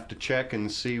going to have to check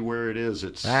and see where it is.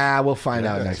 we'll find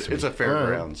out next week. It's a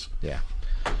fairgrounds. Yeah.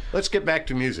 Let's get back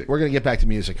to music. We're going to get back to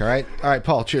music, all right? All right,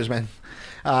 Paul, cheers, man.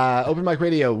 Open Mic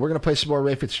Radio, we're going to play some more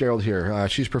Ray Fitzgerald here.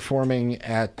 She's performing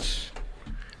at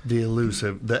The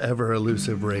ever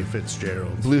elusive Ray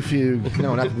Fitzgerald. Blue Fugue.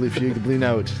 No, not the Blue Fugue, the Blue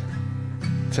Note.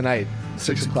 Tonight,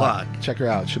 6 o'clock. Check her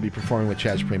out. She'll be performing with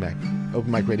Chaz Premack. Open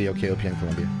Mic Radio, KOPN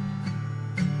Columbia.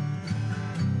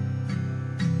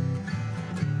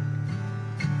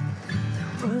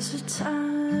 Was a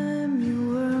time you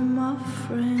were my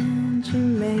friend. You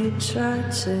made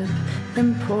tri-tip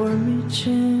and pour me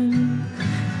gin.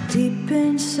 Deep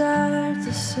inside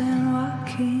the San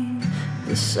Joaquin,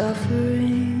 the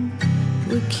suffering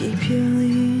would keep you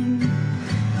lean.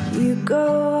 You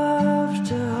go off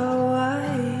to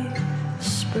Hawaii,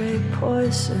 spray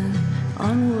poison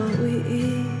on what we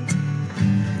eat.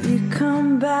 You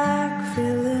come back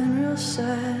feeling real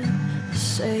sad,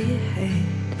 say you hate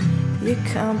your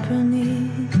company.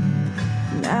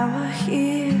 Now I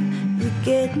hear you're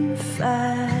getting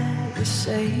fat. You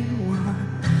say you want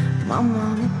my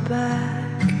mama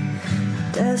back.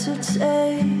 Desert's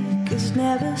ache is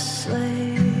never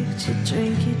slaked. You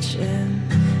drink your gin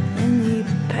and eat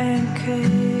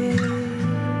pancakes.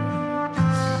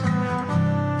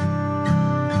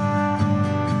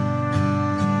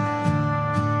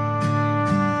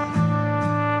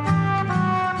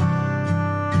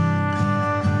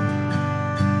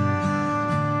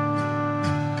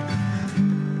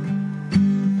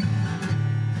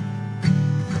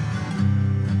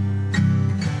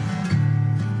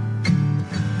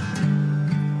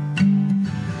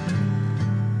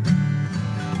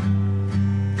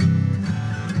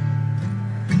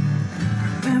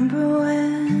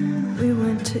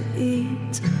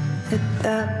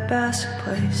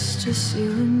 place, just you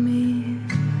and me.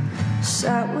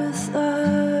 Sat with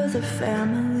other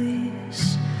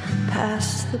families,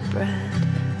 passed the bread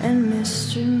and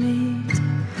Mr. Meat.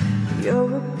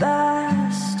 You're a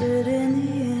bastard in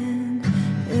the end,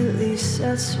 at least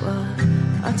that's what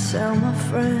I tell my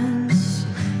friends.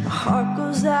 My heart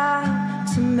goes out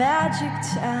to Magic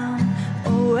Town,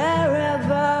 or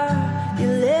wherever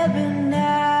you're living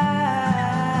now.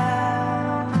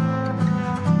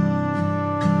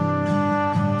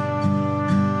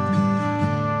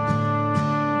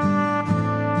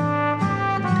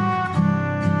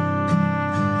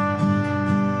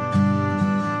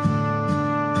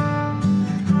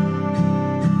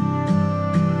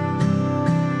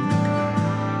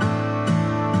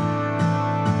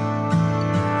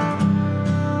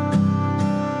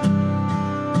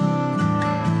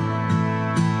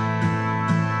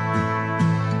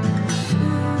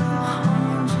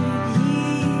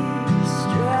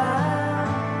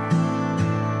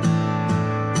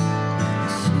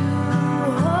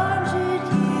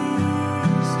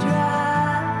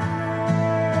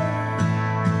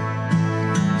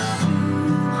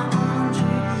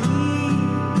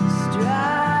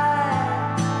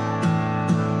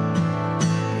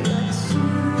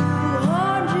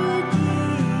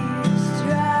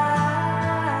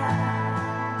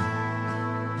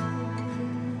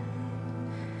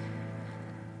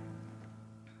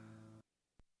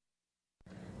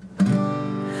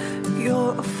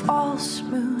 You're a false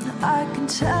moon, I can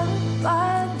tell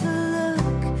by the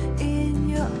look in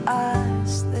your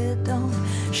eyes. They don't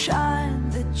shine,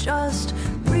 they just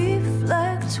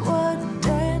reflect what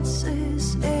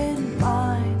dances in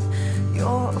mine.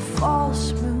 You're a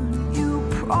false moon, you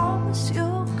promise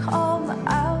you'll come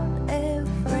out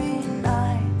every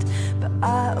night, but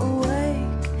I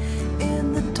awake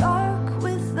in the dark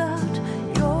without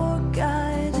your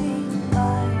guiding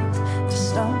light. To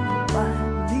stumble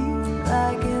blindly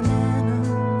like an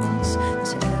animal's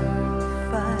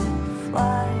terrified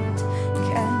flight.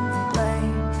 Can't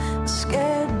blame a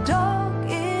scared dog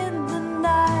in the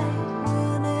night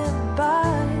when it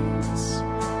bites.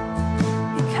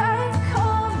 You can't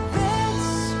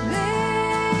convince me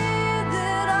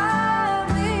that I'm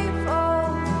evil.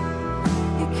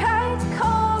 You can't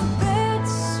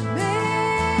convince me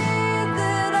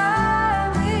that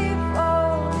I'm evil.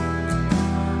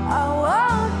 I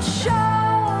won't show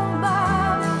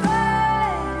my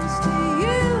face to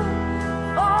you,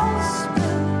 false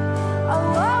moon. I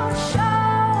won't show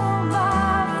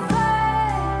my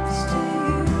face to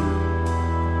you.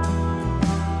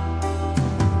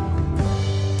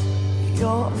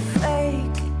 You're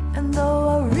fake, and though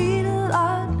I read a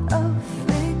lot of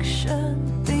fiction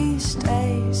these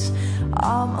days,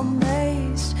 I'm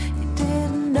amazed you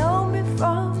didn't know me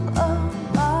from a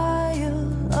mile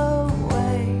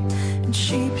away. In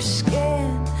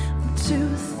sheepskin, I'm too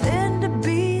thin to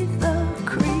be the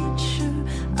creature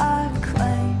I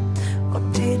claim. Or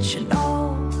did you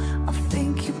know? I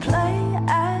think you play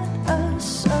at a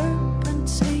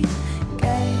serpentine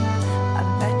game. I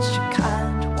met your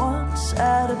kind once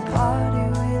at a party.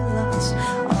 We lost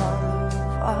all of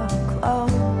our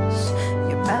clothes.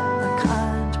 You met my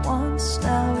kind once,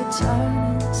 now we turn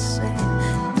and say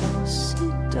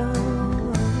do-si-do,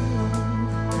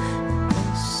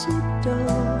 do-si-do,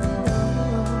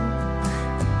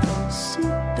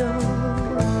 do-si-do,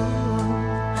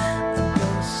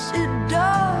 do-si-do.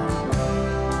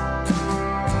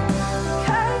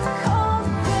 Can't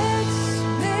convince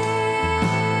me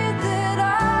that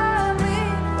I'm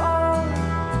evil.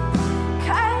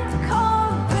 Can't convince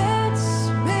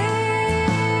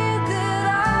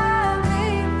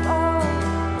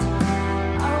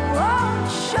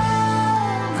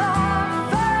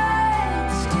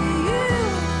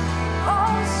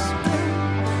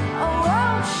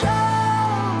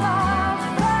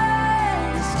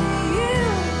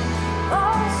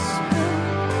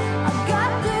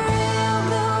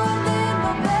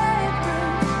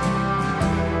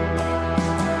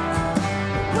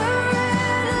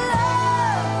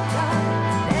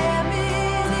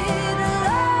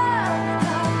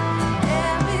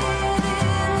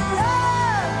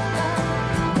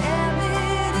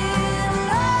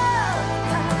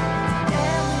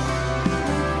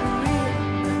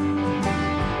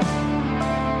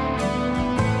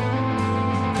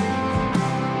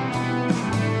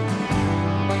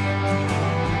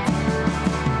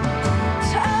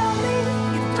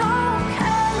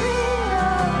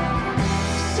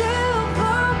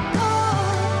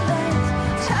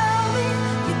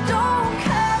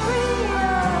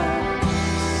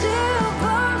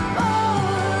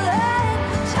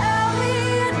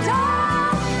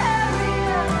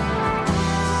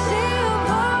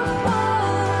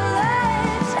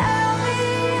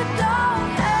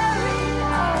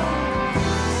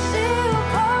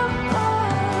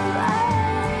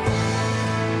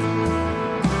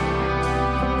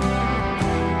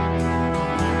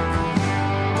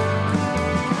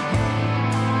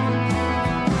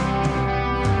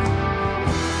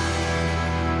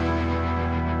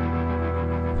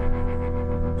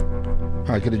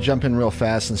All right, going to jump in real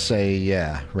fast and say,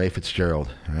 yeah, Ray Fitzgerald.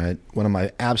 All right, one of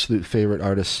my absolute favorite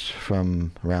artists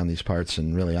from around these parts,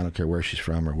 and really, I don't care where she's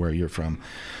from or where you're from.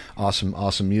 Awesome,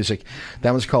 awesome music.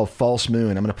 That one's called False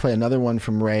Moon. I'm going to play another one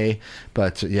from Ray,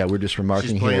 but yeah, we're just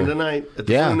remarking She's playing here. tonight at the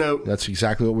Blue Note. That's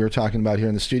exactly what we were talking about here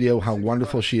in the studio, how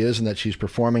wonderful she is and that she's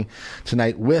performing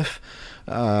tonight with,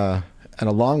 and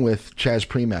along with Chaz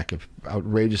Premack, an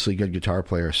outrageously good guitar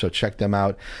player. So check them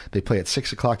out. They play at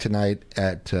 6 o'clock tonight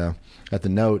at the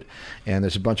Note, and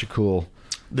there's a bunch of cool...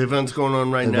 The event's going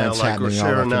on right now, like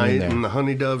Roshara Night, and the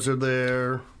Honey Doves are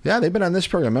there. Yeah, they've been on this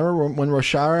program. Remember when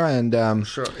Roshara and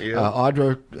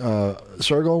Audra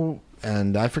Sergel,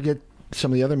 and I forget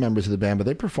some of the other members of the band, but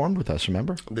they performed with us,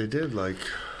 remember? They did,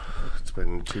 it's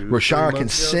been 2 Roshara can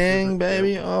sing,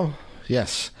 baby. Oh,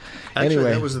 yes. Actually,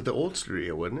 anyway, that was at the old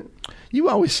studio, wasn't it? You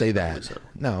always say that.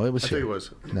 No, it was here. I think it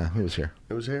was. No, it was here.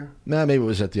 It was here? No, maybe it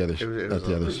was at the other,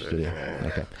 studio.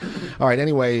 Okay. All right,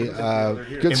 anyway,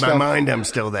 good stuff. In my mind, I'm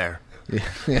still there.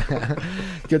 Yeah.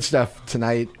 Good stuff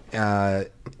tonight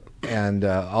and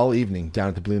all evening down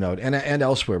at the Blue Note and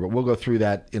elsewhere, but we'll go through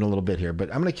that in a little bit here. But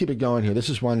I'm going to keep it going here. This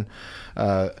is one,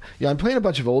 I'm playing a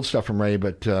bunch of old stuff from Ray,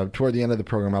 but toward the end of the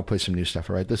program, I'll play some new stuff,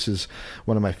 all right? This is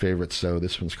one of my favorites, so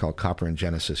this one's called Copper and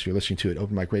Genesis. You're listening to it,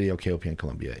 Open Mic Radio, KOPN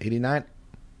Columbia,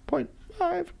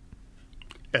 89.5.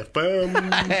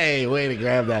 FM. Hey, way to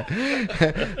grab that.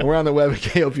 We're on the web at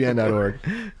KOPN.org.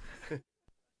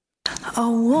 I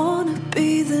wanna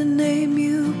be the name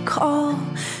you call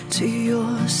to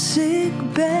your sick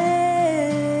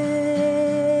bed.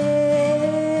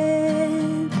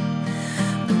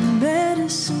 When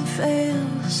medicine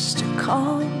fails to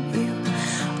calm you,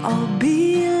 I'll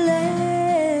be left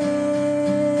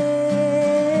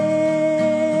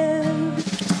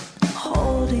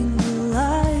holding the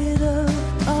light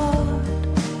of God,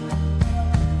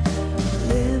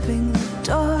 living the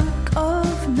dark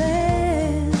of man.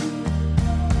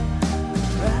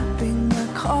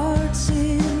 Cards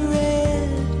in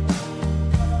red,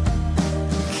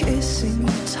 kissing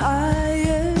your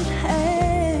tired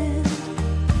hand.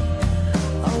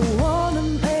 I wanna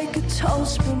make a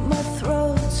toast, but my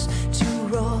throat's too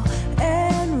raw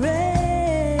and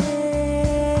red.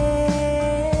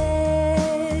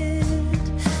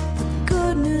 The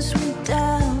goodness went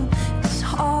down as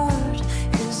hard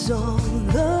as all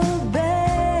the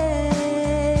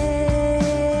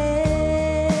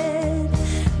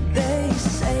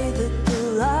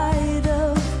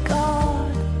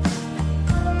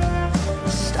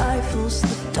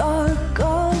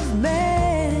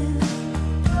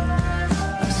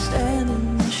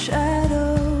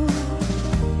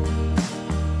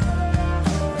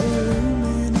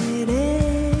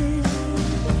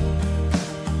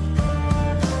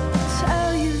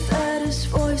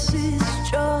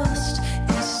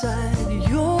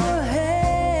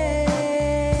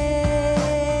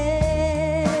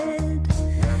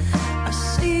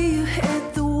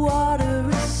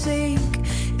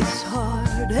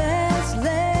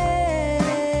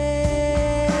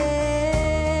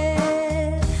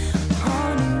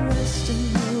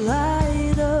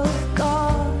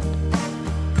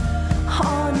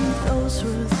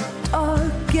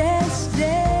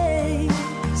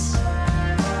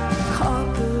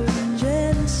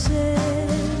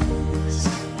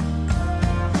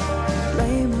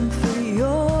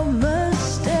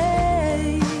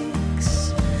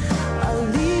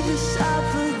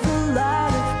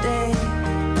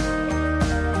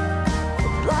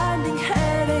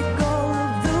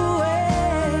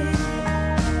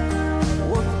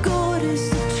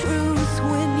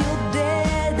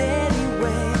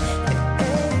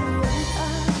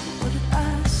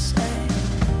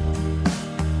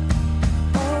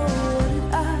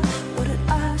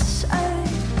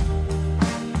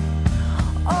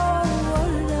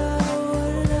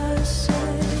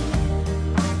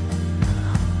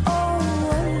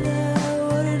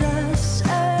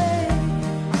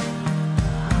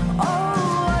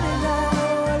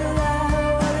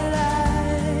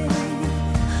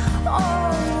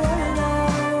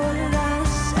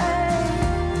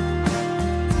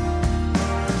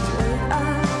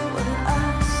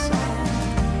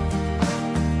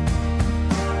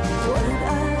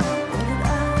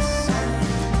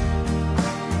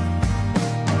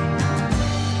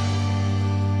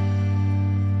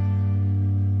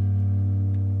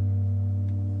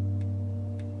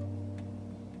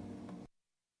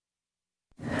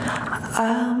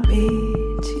I'll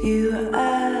meet you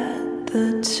at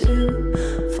the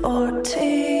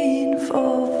 214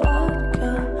 for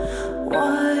vodka,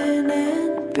 wine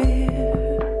and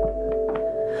beer,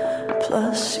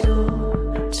 plus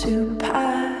your 2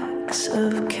 packs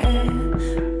of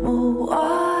Camel.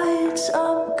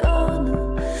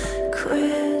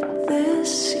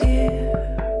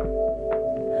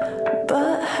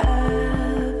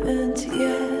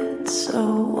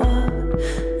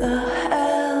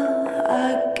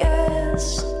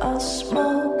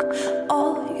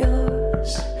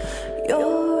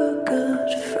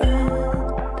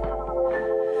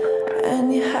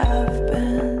 have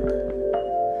been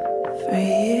for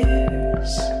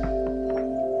years.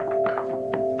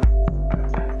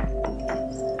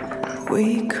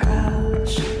 We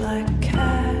crouch like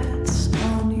cats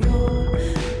on your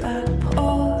back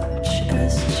porch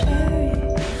as cherry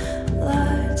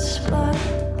lights fly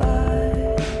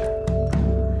by.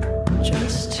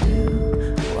 Just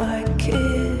two white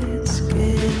kids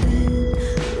getting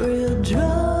real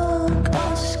drunk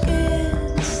on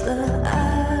skins, the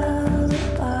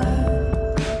alibi.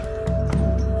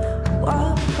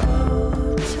 While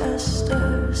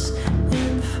protesters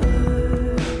in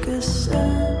Ferguson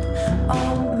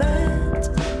all met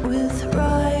with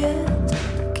riot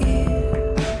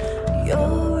gear.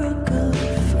 You're a good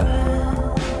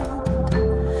friend,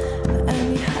 and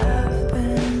you have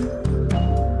been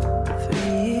for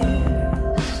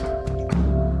years.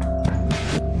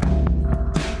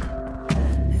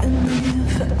 And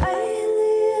if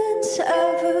aliens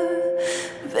ever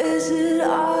visit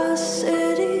our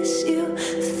cities, you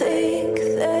think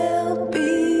they'll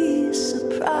be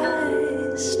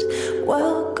surprised.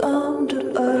 Welcome to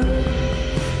Earth.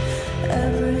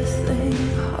 Everything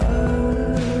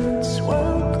hurts.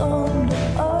 Welcome to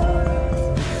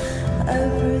Earth.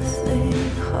 Everything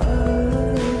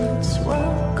hurts.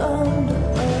 Welcome to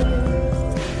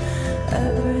Earth.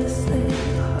 Everything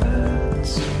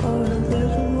hurts for a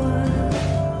little while.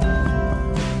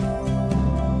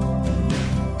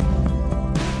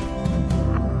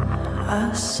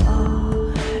 I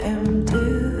saw him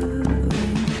doing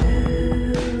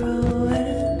heroin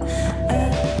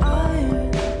at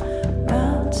Iron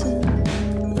Mountain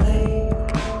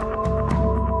Lake.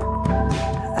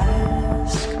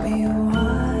 Ask me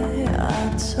why I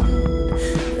told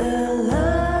the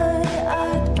lie.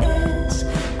 I'd guess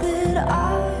that I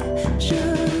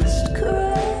just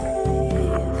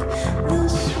crave the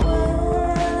swell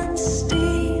and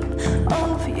steam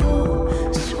of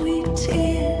your sweet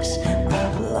tears.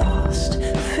 I've lost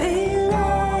feeling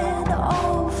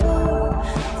over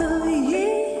the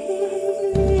years.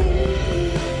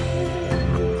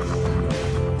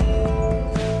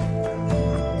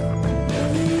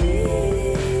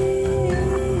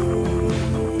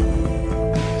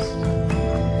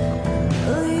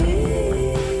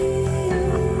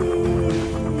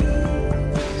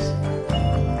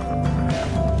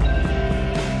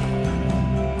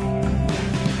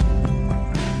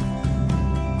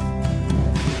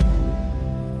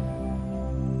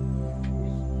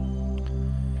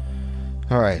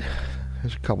 All right.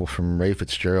 There's a couple from Ray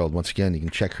Fitzgerald. Once again, you can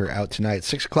check her out tonight,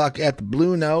 6 o'clock at the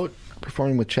Blue Note,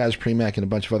 performing with Chaz Premack and a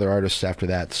bunch of other artists after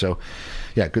that. So,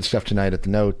 yeah, good stuff tonight at the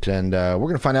Note. And we're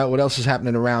going to find out what else is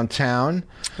happening around town.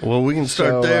 Well, we can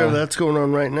start there. That's going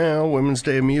on right now. Women's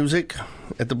Day of Music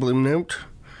at the Blue Note.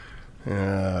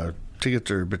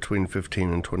 Tickets are between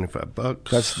 $15 and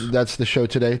 $25. That's the show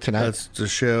tonight? That's the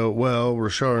show. Well,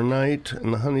 Rashard Knight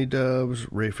and the Honey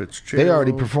Doves, Ray Fitzgerald. They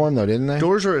already performed, though, didn't they?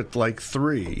 Doors are at like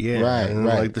 3, yeah. Right, and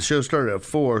right. Like the show started at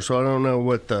 4, so I don't know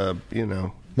what the,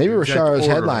 Maybe exact Rashard is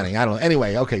order. headlining. I don't know.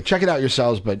 Anyway, okay, check it out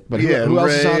yourselves. But Yeah, who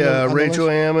else is on the Rachel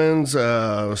list?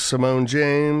 Ammons, Simone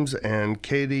James, and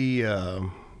Katie,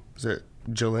 is it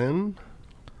Jalen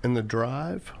in the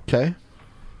Drive? Okay.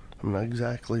 I'm not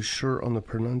exactly sure on the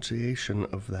pronunciation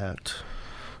of that.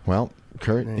 Well,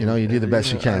 Kurt, you do the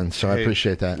best you can, so I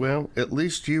appreciate that. Well, at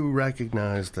least you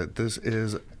recognize that this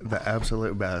is the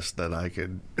absolute best that I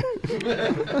could.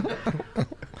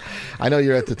 I know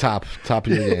you're at the top of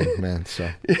your game, man. So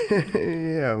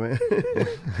yeah,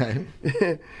 man.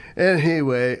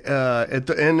 Anyway, at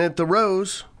the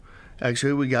Rose,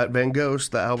 actually, we got Van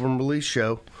Ghost, the album release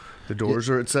show. The doors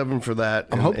are at 7 for that.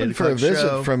 I'm hoping for a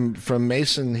visit from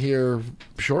Mason here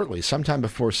shortly, sometime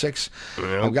before 6.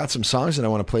 Yep. I've got some songs that I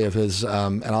want to play of his,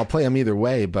 and I'll play them either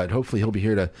way. But hopefully he'll be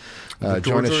here to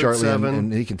join us shortly,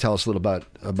 and he can tell us a little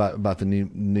about the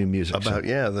new music.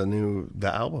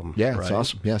 The album. Yeah, right? It's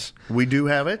awesome. Yes, we do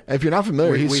have it. If you're not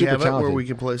familiar, he's super have talented. It where we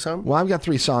can play some. Well, I've got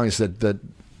 3 songs that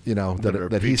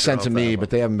he sent to me, but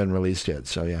they haven't been released yet.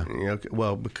 So yeah. Okay.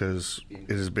 Well, because it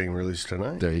is being released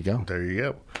tonight. There you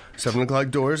go. 7 o'clock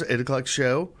doors, 8 o'clock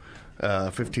show,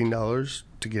 $15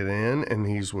 to get in, and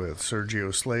he's with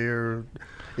Sergio Slayer.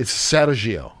 It's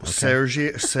Sergio. Okay?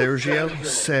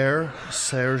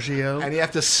 Sergio. And you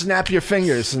have to snap your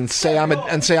fingers and say I'm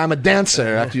a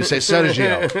dancer after you say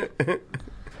Sergio.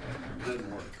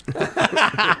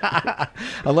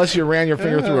 Unless you ran your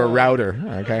finger through a router,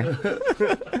 okay?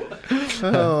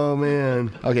 Oh man.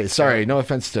 Okay, sorry. No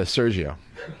offense to Sergio.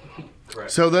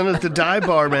 So then at the dive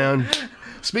bar, man,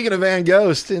 Speaking of Van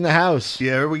Ghost in the house.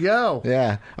 Yeah, here we go.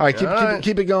 Yeah. All right,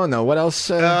 keep it going though. What else?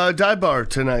 Dive bar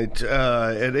tonight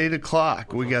at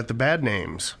 8:00. We got the Bad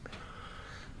Names.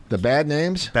 The Bad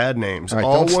Names? Bad Names. All right,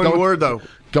 all don't- one word though.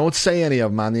 Don't say any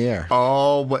of them on the air.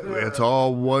 It's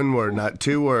all one word, not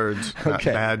two words. Not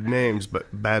Okay. bad names, but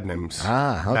bad names.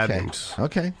 Ah, okay. Bad names.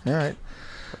 Okay, all right.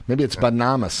 Maybe it's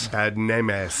Banamas. Bad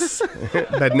names.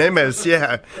 Bad names,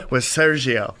 yeah. With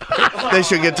Sergio. They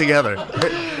should get together.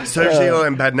 Sergio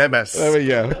and Bad names. There we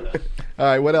go. All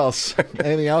right, what else?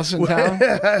 Anything else in town?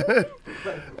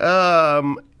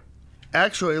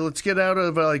 Actually, let's get out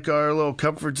of like our little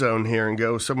comfort zone here and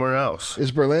go somewhere else.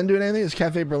 Is Berlin doing anything? Is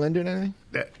Cafe Berlin doing anything?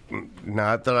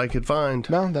 Not that I could find.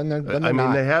 No, then they're I mean,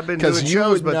 not. they have been 'Cause doing you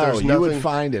shows, would but know. there's You would nothing-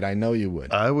 find it. I know you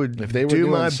would. I would If they were do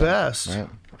doing my something, best. right?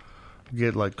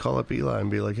 Get call up Eli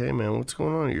and be like, "Hey man, what's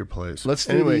going on at your place?" Let's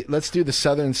do the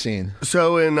southern scene.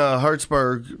 So in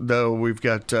Hartsburg, though, we've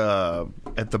got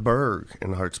at the Berg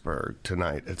in Hartsburg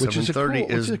tonight at 7:30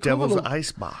 is Devil's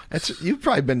Icebox. You've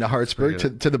probably been to Hartsburg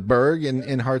to the Berg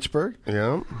in Hartsburg.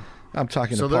 Yeah, I'm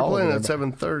talking. So to they're Paul playing over at there.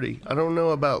 7:30. I don't know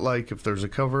about like if there's a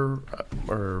cover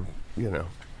or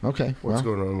Okay, what's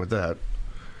going on with that.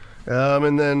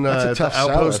 And then That's a at tough the sell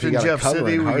Outpost if you in got a Jeff cover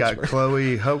City, in we got Hartsburg.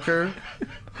 Chloe Hoker.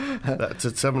 That's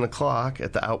at 7:00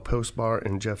 at the Outpost Bar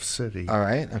in Jeff City. All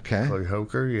right. Okay. Chloe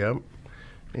Hoker, yep.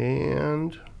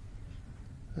 And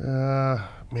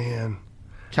man,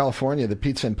 California, the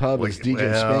Pizza and Pub is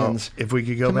DJ Spins. If we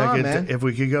could go Come back, on, man. if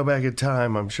we could go back in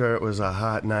time, I'm sure it was a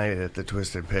hot night at the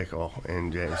Twisted Pickle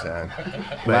in Jamestown.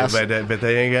 but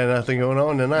they ain't got nothing going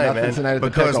on tonight, Nothing man. tonight at the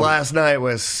because Pickle. last night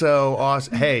was so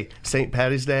awesome. Hey, St.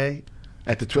 Patty's Day.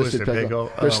 At the Twisted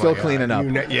Pickle. They're Oh, still my God. cleaning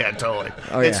up. Yeah, totally.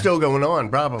 Oh, It's yeah. still going on,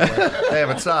 probably. They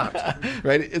haven't stopped.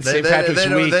 Right? It's They- St. they- Patrick's they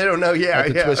don't- Week. they don't know, yeah, At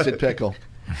the yeah. Twisted Pickle.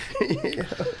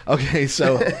 Okay,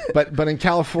 so but in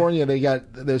California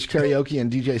there's karaoke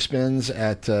and DJ Spins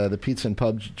at the Pizza and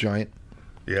Pub joint.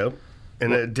 Yep.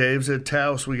 And at Dave's at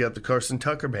Taos, we got the Carson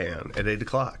Tucker Band at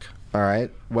 8:00. All right.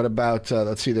 What about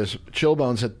let's see, there's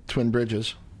Chillbones at Twin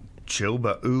Bridges. The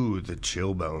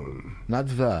Chillbone. Not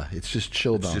it's just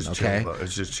Chillbone, It's just okay? Chillbone.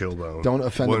 It's just Chillbone. Don't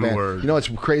offend One the band. word. You know, it's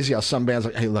crazy how some bands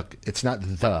like, hey, look, it's not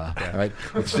all right?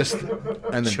 It's just and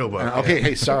then, Chillbone, okay, yeah.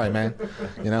 hey, sorry, man.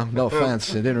 No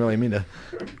offense. I didn't really mean to,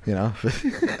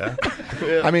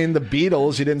 I mean, the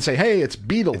Beatles, you didn't say, hey, it's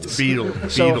Beatles. It's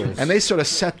Beatles. So, Beatles. and they sort of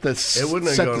set the It wouldn't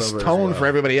have gone over as tone well. for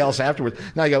everybody else afterwards.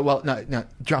 Now you go, well, no,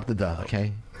 drop the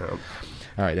okay? Yep.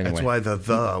 All right, anyway. That's why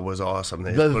the was awesome.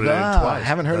 They The put it in The. twice. I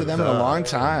haven't heard of them in a long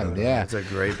time. Yeah. It's a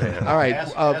great band. All right,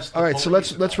 all right. So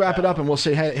let's wrap it up, and we'll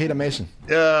say hey to Mason.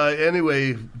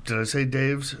 Anyway, did I say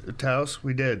Dave's at Taos?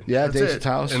 We did. Yeah, That's Dave's it. at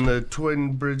Taos. And the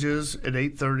Twin Bridges at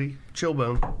 8:30.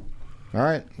 Chillbone. All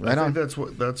right, I right on. think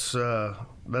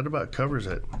that about covers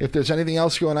it. If there's anything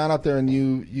else going on out there and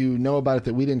you know about it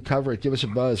that we didn't cover it, give us a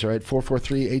buzz. All right,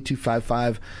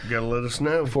 443-8255. You gotta let us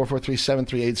know.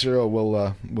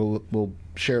 443-7380. We'll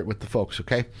share it with the folks.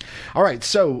 Okay. All right.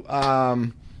 So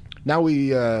now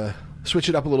we switch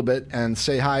it up a little bit and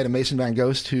say hi to Mason Van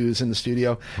Ghost, who's in the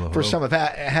studio. First time I've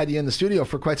had you in the studio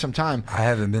for quite some time. I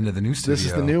haven't been to the new studio. This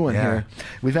is the new one here.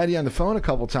 We've had you on the phone a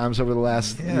couple times over the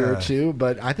last year or two,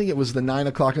 but I think it was the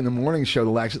 9:00 in the morning show the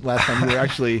last time you were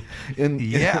actually in.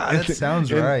 That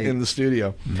sounds right. In the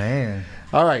studio. Man.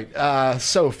 All right.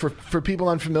 So for people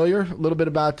unfamiliar, a little bit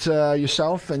about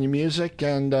yourself and your music,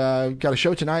 and got a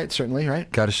show tonight, certainly,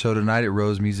 right? Got a show tonight at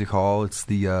Rose Music Hall. It's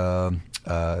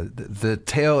the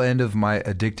tail end of my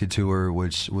Addicted tour,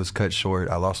 which was cut short.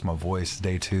 I lost my voice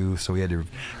day 2, so we had to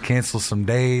cancel some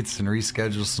dates and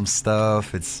reschedule some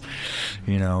stuff. It's,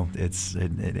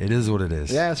 it is what it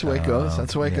is. Yeah, that's the way it goes.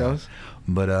 That's the way it goes.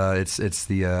 But it's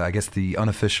the I guess the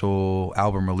unofficial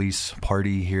album release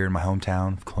party here in my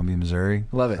hometown of Columbia, Missouri.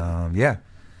 Love it. Yeah.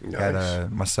 Nice.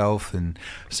 Got myself and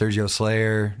Sergio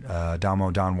Slayer,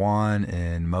 Don Juan,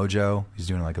 and Mojo. He's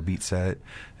doing like a beat set,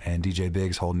 and DJ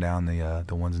Biggs holding down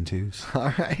the ones and twos.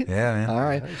 All right. Yeah, man. All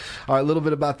right. All right. A little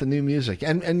bit about the new music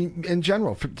and in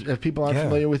general, if people aren't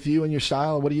familiar with you and your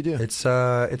style, what do you do? It's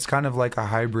kind of like a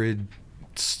hybrid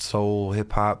soul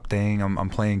hip hop thing. I'm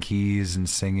playing keys and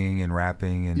singing and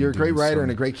rapping. And you're a great doing writer some-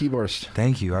 and a great keyboardist.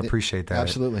 Thank you. I appreciate that.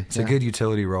 Absolutely. It's a good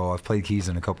utility role. I've played keys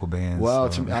in a couple bands.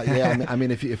 Well, so. I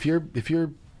mean, if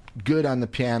you're good on the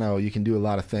piano. You can do a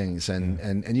lot of things,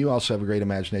 and you also have a great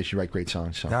imagination. You write great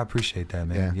songs. So. I appreciate that,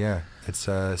 man. Yeah. It's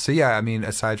so yeah. I mean,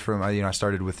 aside from I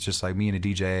started with just like me and a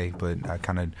DJ, but I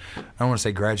don't want to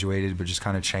say graduated, but just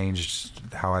kind of changed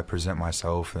how I present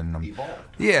myself and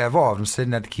evolved. I'm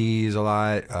sitting at the keys a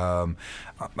lot.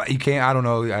 You can't. I don't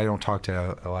know. I don't talk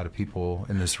to a lot of people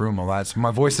in this room a lot, so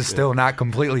my voice is still not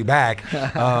completely back.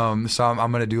 So I'm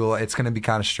gonna do. It's gonna be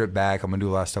kind of stripped back. I'm gonna do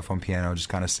a lot of stuff on piano, just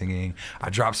kind of singing. I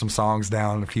dropped some songs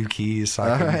down a few keys so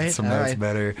I can get some notes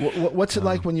better. What's it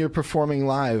like when you're performing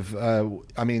live?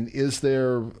 I mean, is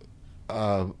there?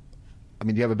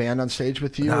 Do you have a band on stage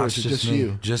with you, or is it just me.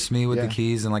 you? Just me with the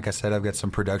keys, and like I said, I've got some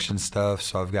production stuff.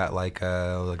 So I've got like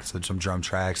some drum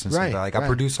tracks and stuff. Like I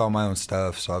produce all my own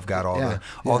stuff, so I've got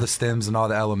all the stems and all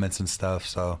the elements and stuff.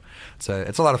 So it's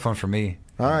a lot of fun for me.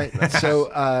 All right. So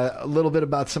a little bit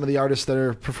about some of the artists that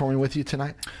are performing with you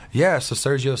tonight. Yeah. So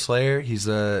Sergio Slayer, he's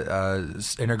a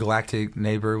intergalactic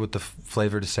neighbor with the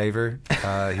flavor to savor.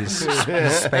 He's a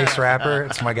space rapper.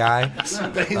 It's my guy.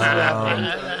 Space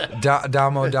rapper.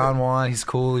 Damo Don Juan, he's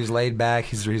cool. He's laid back.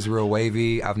 He's real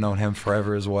wavy. I've known him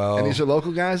forever as well. And these are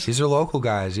local guys? These are local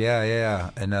guys.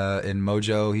 Yeah. And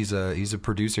Mojo, he's a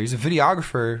producer. He's a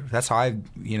videographer. That's how I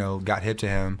got hip to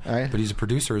him. All right. But he's a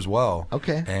producer as well.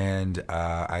 Okay. And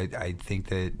I think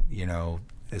that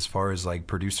as far as like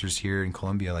producers here in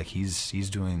Colombia, like he's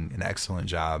doing an excellent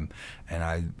job, and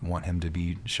I want him to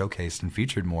be showcased and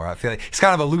featured more. I feel like he's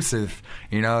kind of elusive,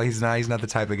 he's not the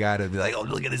type of guy to be like, oh,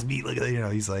 look at this beat, look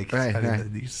at he's like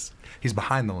he's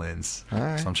behind the lens. All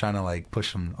right. So I'm trying to like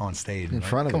push him on stage in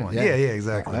front of him. Come on. Yeah,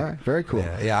 exactly. All right, very cool.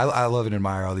 Yeah, I love and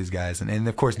admire all these guys, and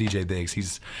of course DJ Biggs.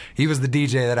 He was the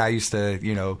DJ that I used to,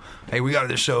 hey, we got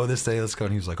this show this day, let's go,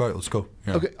 and he was like, all right, let's go.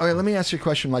 Okay, let me ask you a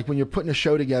question. Like when you're putting a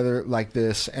show together like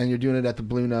this, and you're doing it at the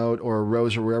Blue Note or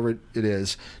Rose or wherever it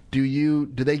is, do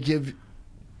they give?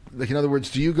 Like, in other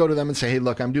words, do you go to them and say, hey,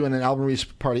 look, I'm doing an album release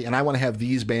party and I want to have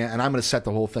these band and I'm going to set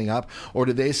the whole thing up? Or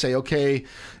do they say, okay,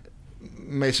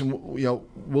 Mason,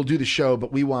 we'll do the show,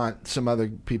 but we want some other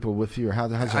people with you? Or how's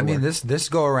that work? This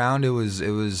go around, it was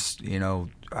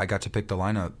I got to pick the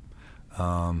lineup.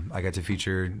 I got to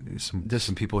feature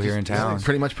some people here in town.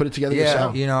 Pretty much put it together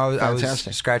yourself. I was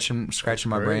scratching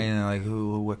my brain and like,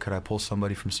 what could I pull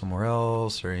somebody from somewhere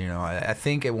else? Or I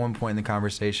think at one point in the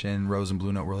conversation, Rose and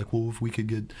Blue Note were like, well, if we could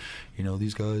get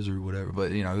these guys or whatever.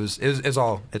 But it's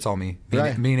all me. Me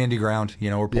and Indie Ground.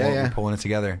 We're pulling it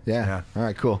together. Yeah. All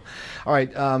right, cool. All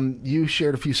right, you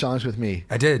shared a few songs with me.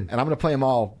 I did, and I'm going to play them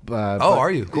all.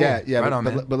 Are you? Cool. Yeah. Right on,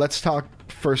 man. But let's talk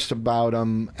first about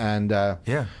them and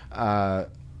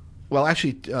well,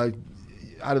 actually,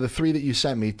 out of the three that you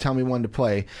sent me, tell me one to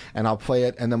play, and I'll play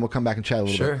it, and then we'll come back and chat a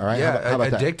little bit. All right? Yeah, how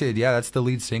about Addicted. That? Yeah, that's the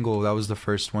lead single. That was the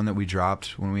first one that we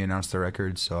dropped when we announced the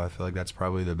record, so I feel like that's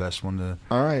probably the best one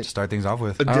to start things off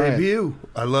with. A debut.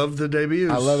 Right. I love the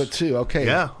debuts. I love it too. Okay.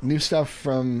 Yeah. New stuff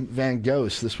from Van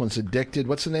Ghost. This one's Addicted.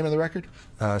 What's the name of the record?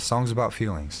 Songs About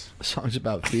Feelings. Songs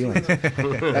About Feelings.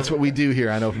 That's what we do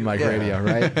here on Open Mic Radio,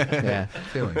 right? Yeah.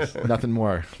 Feelings. Nothing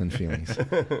more than feelings.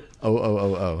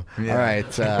 Oh. Yeah. All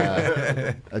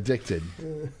right. Addicted.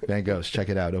 Van Ghost. Check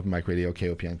it out. Open Mic Radio,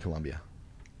 KOPN Columbia.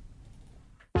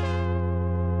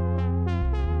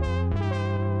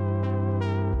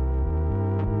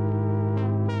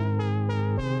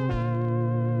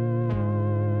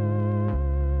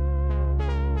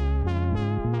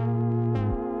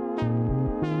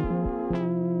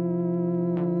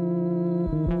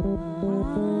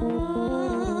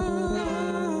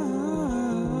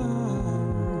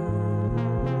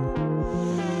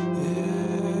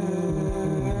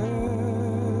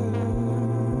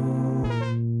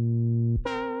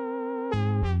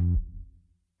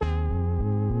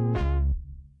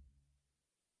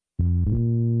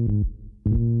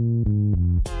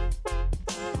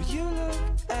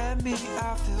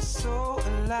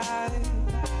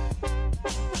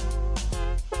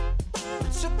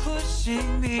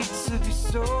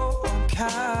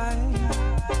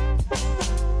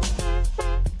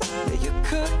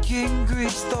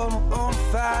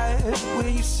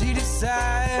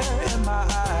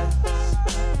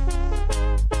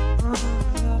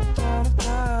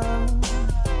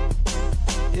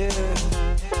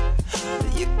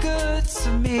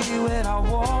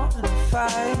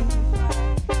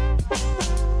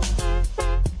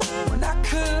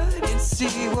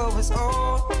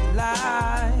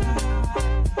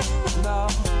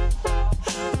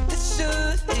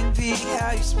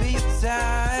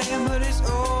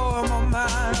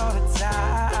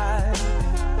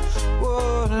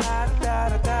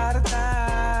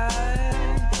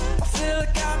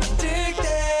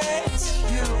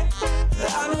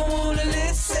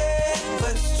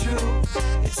 But it's true.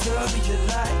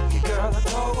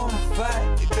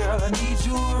 need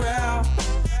you around.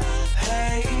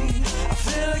 Hey, I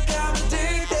feel like I'm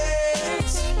addicted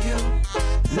to you.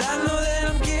 And I know that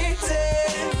I'm getting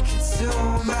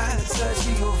consumed by the touch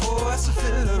of your voice. I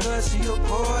feel the rush of your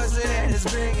poison and it's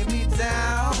bringing me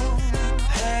down.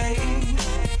 Hey,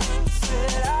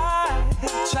 said I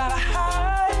try to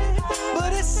hide,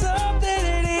 but it's something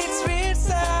that eats me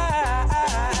inside.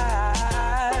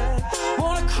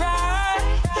 Wanna cry,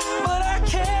 but I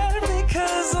can't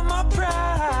because of my pride.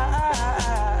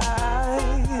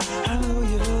 I know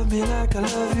you love me like I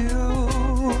love you.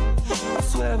 I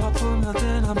swear I put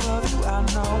nothing above you. I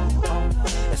know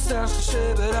it sounds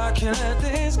cliche, but I can't let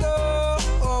this go.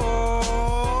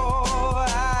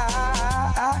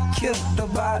 I killed the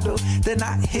bottle, then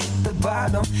I hit the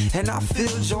bottom, and I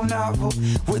filled your novel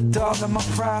with all of my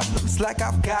problems. Like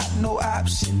I've got no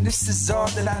option. This is all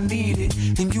that I needed,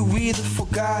 and you either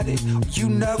forgot it or you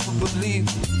never believed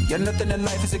it. Yeah, nothing in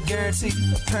life is a guarantee.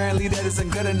 Apparently that isn't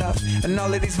good enough, and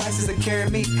all of these vices that carry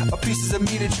me are pieces of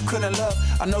me that you couldn't love.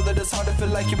 I know that it's hard to feel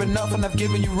like you're enough, and I've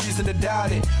given you reason to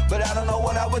doubt it, but I don't know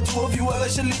what I would do if you ever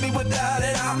should leave me without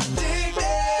it. I'm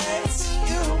addicted to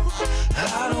you.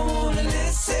 I don't wanna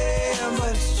listen,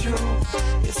 but it's true.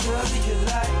 It's whether you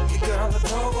like it, girl. I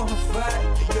don't wanna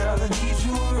fight it, girl. I need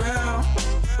you around.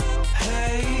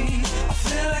 Hey, I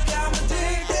feel like I'm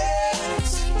addicted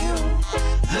to you.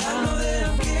 I know that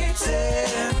I'm getting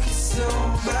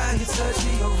consumed by your touch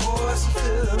of your voice. I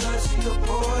feel the rush of your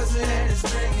poison and it's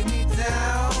bringing me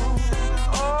down.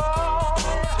 Oh,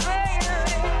 it's bringing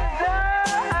me down.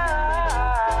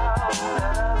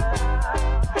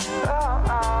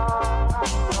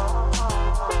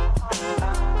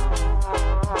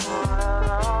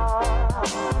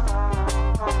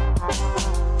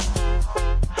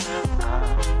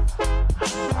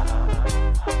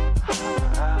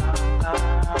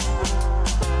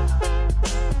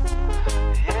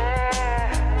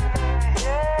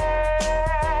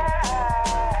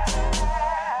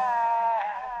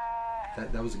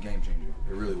 That was a game changer.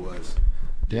 It really was.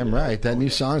 Damn right. That new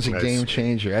song's a game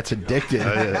changer. That's addictive.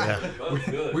 Yeah.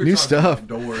 New stuff.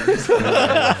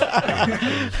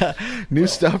 New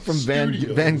stuff from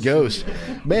Van Ghost.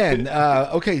 Man,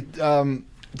 okay.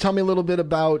 Tell me a little bit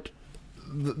about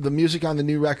the music on the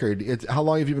new record. How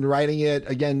long have you been writing it?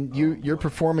 Again, you're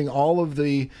performing all of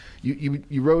the.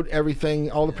 You wrote everything,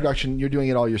 all the production. You're doing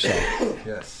it all yourself.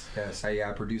 Yes.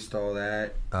 I produced all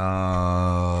that.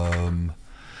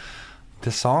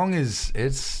 The song is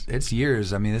it's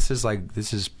years. I mean, this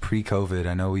is pre-COVID.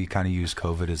 I know we kind of use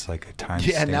COVID as like a time.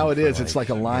 Yeah, now it is. It's like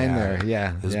a line there.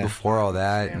 Yeah, it was before all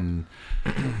that, and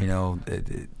you know,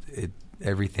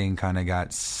 everything kind of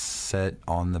got set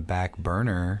on the back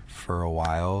burner for a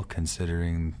while,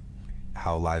 considering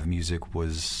how live music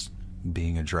was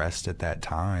being addressed at that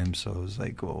time. So it was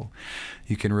like, well,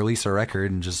 you can release a record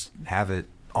and just have it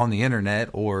on the internet,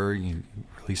 or you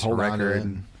release a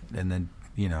record and then,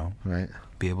 you know,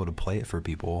 be able to play it for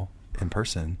people in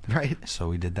person. Right. So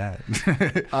we did that.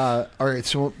 All right.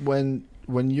 So when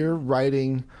you're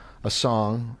writing a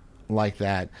song like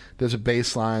that, there's a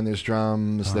bass line, there's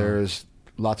drums, there's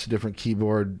lots of different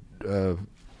keyboard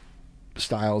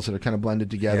styles that are kind of blended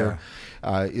together.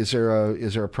 Yeah. Is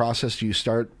there a process? Do you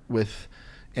start with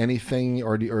anything,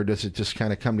 or does it just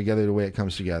kind of come together the way it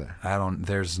comes together?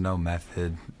 There's no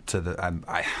method to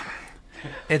the.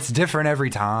 It's different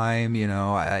every time, you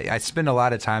know. I spend a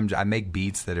lot of time. I make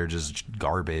beats that are just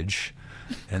garbage,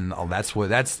 and that's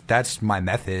my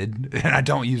method. And I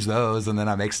don't use those, and then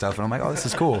I make stuff, and I'm like, oh, this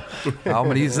is cool. I'm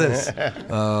gonna use this.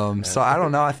 So I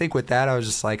don't know. I think with that, I was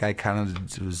just like, it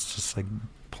was just like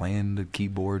playing the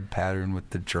keyboard pattern with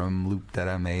the drum loop that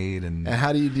I made. And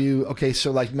how do you do? Okay,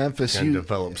 so like Memphis, and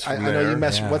develops from I know you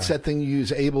mess. Yeah. What's that thing you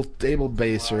use? Able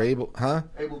bass or Able? Huh?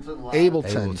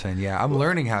 Ableton. Yeah, I'm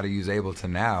learning how to use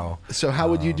Ableton now. So how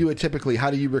would you do it typically?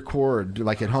 How do you record?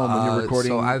 Like at home when you're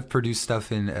recording? So I've produced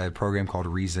stuff in a program called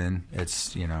Reason.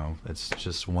 It's it's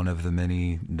just one of the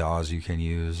many DAWs you can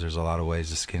use. There's a lot of ways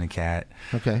to skin a cat.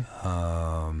 Okay.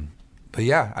 But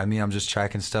yeah, I mean, I'm just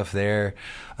tracking stuff there.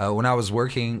 When I was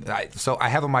working, so I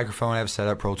have a microphone, I have set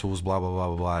up Pro Tools, blah, blah, blah,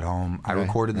 blah, blah at home. I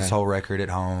recorded this whole record at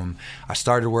home. I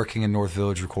started working in North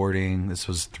Village Recording. This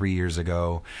was 3 years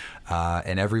ago.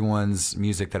 And everyone's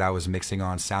music that I was mixing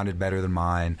on sounded better than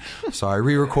mine. So I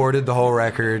re-recorded the whole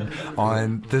record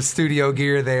on the studio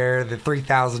gear there, the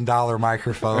 $3,000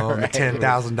 microphone, the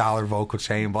 $10,000 vocal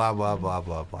chain, blah, blah, blah,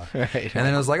 blah, blah. And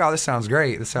then I was like, oh, this sounds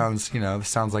great. This sounds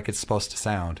like it's supposed to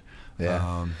sound.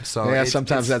 Yeah.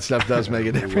 Sometimes that stuff does make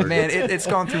a difference. Man, it's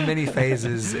gone through many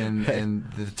phases,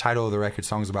 and the title of the record,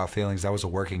 "Songs About Feelings," that was a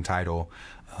working title.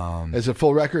 Is it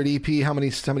full record EP? How many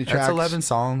tracks? It's 11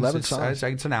 songs. 11 songs.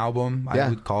 It's an album. Yeah. I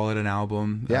would call it an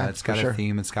album. Yeah, it's got a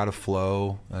theme. It's got a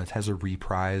flow. It has a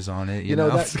reprise on it. You know?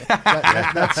 That's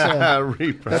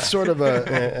sort of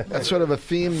a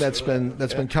theme that's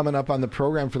been coming up on the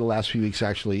program for the last few weeks.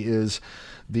 Actually, is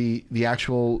the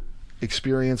actual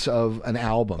experience of an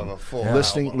album, Of a full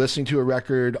listening to a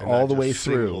record And all not the way just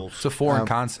through. singles. It's a foreign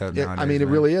concept. I nowadays, mean, it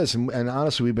man. really is, and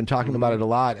honestly, we've been talking about it a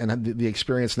lot. And the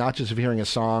experience, not just of hearing a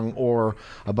song or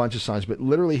a bunch of songs, but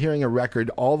literally hearing a record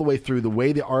all the way through, the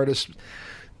way the artist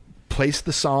placed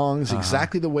the songs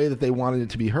exactly the way that they wanted it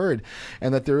to be heard,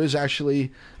 and that there is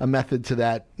actually a method to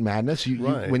that madness.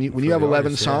 When you have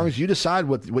 11 songs, you decide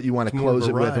what you want to close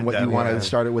it with and what you want to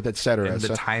start it with, etc. And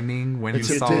the timing when It's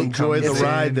your to song enjoy comes the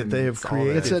ride in that they have and all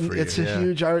that. created. It's a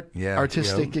huge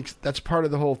artistic. That's part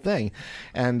of the whole thing,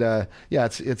 and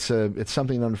it's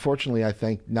something that unfortunately I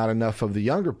think not enough of the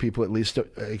younger people at least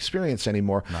experience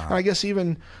anymore. And I guess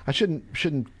even I shouldn't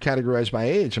categorize by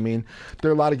age. I mean,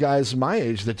 there are a lot of guys my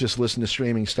age that just listen to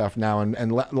streaming stuff now, and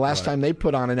the last time they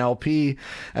put on an LP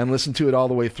and listened to it all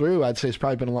the way through, I'd say it's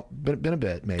probably been a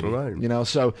bit, maybe. Right. You know,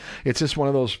 so it's just one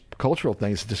of those cultural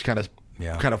things that just kind of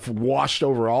washed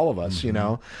over all of us, you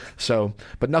know. So,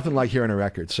 but nothing like hearing a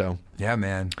record. So Yeah,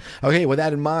 man. okay, with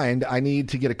that in mind, I need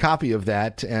to get a copy of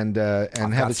that and have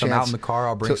got a some chance out in the car.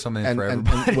 I'll bring some in for and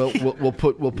we'll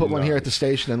put one here at the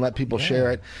station and let people share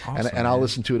it, awesome, and I'll man.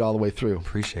 listen to it all the way through.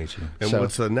 Appreciate you. And So-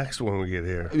 what's the next one we get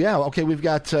here? Yeah, okay, we've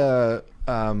got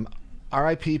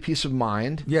R.I.P. Peace of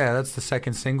Mind. Yeah, that's the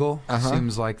second single.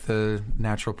 Seems like the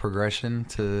natural progression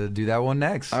to do that one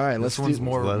next. All right, this let's one's do-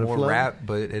 more let it flow. rap,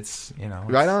 but it's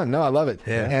Right on. No, I love it.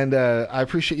 Yeah. And I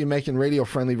appreciate you making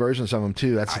radio-friendly versions of them,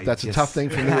 too. That's a yes. tough thing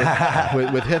for me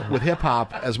with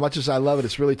hip-hop. As much as I love it,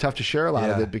 it's really tough to share a lot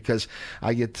of Yeah. it because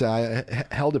I get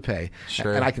hell to pay.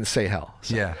 Sure. And I can say hell.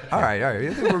 So. Yeah. All right.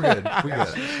 We're good. We're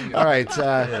good. All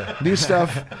right. New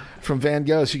stuff from Van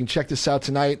Gogh. So you can check this out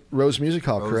tonight. Rose Music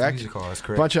Hall, Rose correct? Music Hall, that's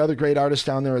correct. Bunch of other great artists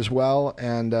down there as well.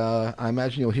 And I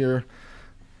imagine you'll hear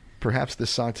perhaps this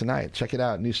song tonight. Check it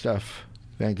out. New stuff.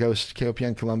 Van Gogh,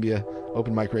 KOPN Columbia,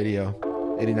 Open Mic Radio,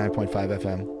 89.5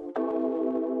 FM.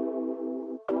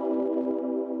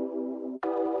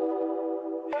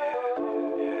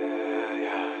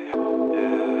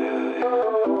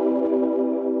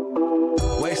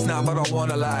 Waste now, but I don't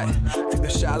wanna lie. Take the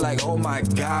shot like, oh my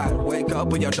god. Wake up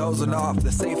when you're dozing off.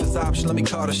 The safest option, let me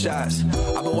call the shots.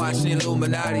 I've been watching the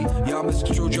Illuminati. Y'all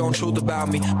misconstrued your own truth about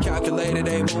me. Calculated,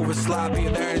 ain't moving sloppy.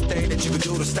 And there anything that you can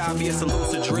do to stop me? It's a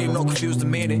lucid dream, no confused the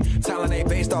meaning. Talent ain't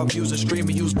based off using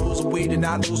streaming. Use booze and weed and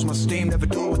not lose my steam. Never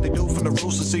do what they do from the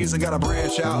rooster season. Gotta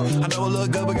branch out. I know it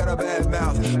look good, but got a bad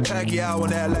mouth. Pack you out on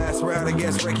that last round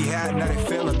against Ricky Hatton. Now they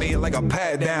feeling me like a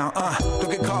pat down. Don't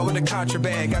get caught with the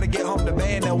contraband. Gotta get home to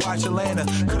band and watch Atlanta.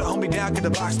 Could've hold me down,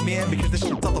 could've boxed me in because this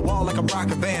shit's off the wall like I'm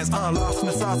rocking bands. Lost in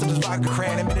the sauce of this vodka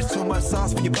cran. I mean, it's too much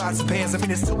sauce for your pots and pans. I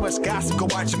mean, it's too much gossip. Go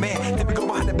watch your man. Then we go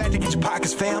behind the back to get your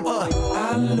pockets, fam.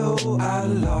 I know I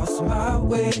lost my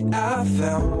way. I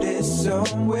found it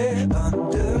somewhere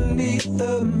underneath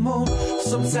the moon.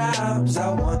 Sometimes I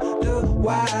wonder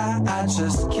why I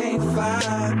just can't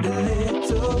find a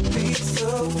little piece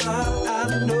of mind.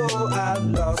 I know I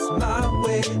lost my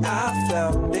way. I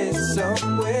found it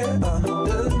somewhere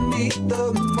underneath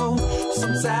the moon.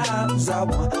 Sometimes I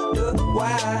wonder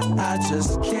why I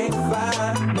just can't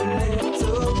find a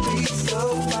little piece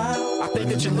of mind. I think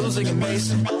that you're losing a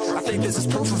Mason. I think this is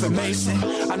proof of a Mason.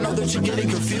 I know that you're getting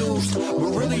confused, but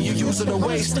really you use it or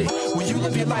waste it. When you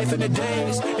live your life in a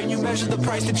days and you measure the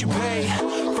price that you pay.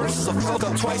 First is a fuck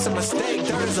up, twice a mistake.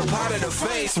 Third is a pot in the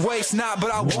face. Waste not,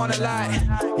 but I wanna lie.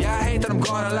 Yeah, I hate that I'm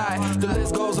gonna lie. The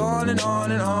list goes on and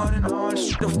on and on and on.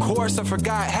 Of course I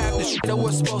forgot half the shit I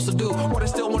was supposed to do. But I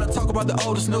still wanna talk about the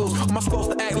oldest news. Am I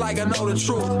supposed to act like I know the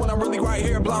truth when I'm really right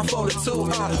here blindfolded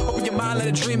too? Open your mind, let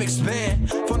a dream expand.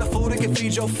 From the food that can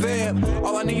feed your fam.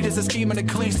 All I need is a scheme and a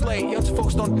clean slate. Young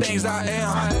folks on things I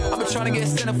am. I've been trying to get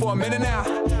center for a minute now.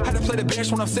 Had to play the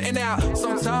bench when I'm sitting out.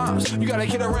 Sometimes you gotta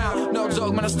get around. No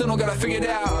joke, man, I still don't gotta figure it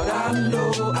out. I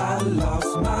know I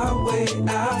lost my way.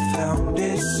 I found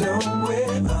it somewhere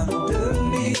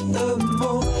underneath the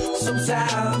moon.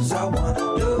 Sometimes I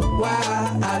wonder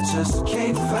why I just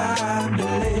can't find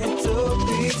a little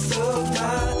piece of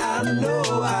mind. I know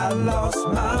I lost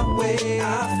my way.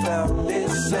 I found it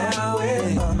somewhere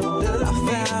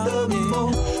underneath the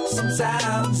moon.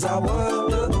 Sometimes I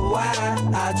wonder why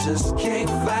I just can't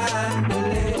find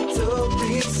a little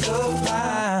piece of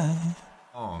mind.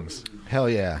 Songs. Hell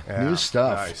yeah. New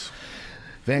stuff. Nice.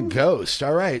 Van Ghost.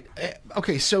 All right.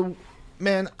 Okay, so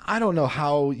man, I don't know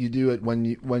how you do it when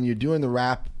you're doing the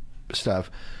rap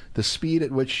stuff. the speed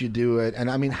at which you do it, and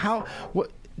I mean,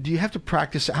 what do you have to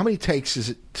practice? How many takes is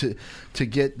it to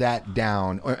get that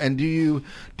down? And do you?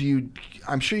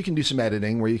 I'm sure you can do some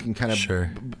editing where you can kind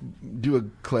of do a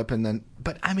clip and then.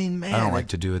 But I mean, man, I don't like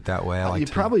to do it that way. You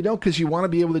probably don't because you want to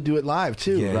be able to do it live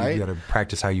too, right? You got to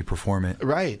practice how you perform it.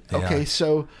 Right. Yeah. Okay.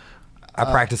 So I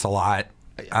practice a lot.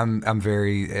 I'm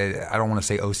very. I don't want to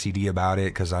say OCD about it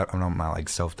because I'm not like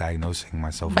self-diagnosing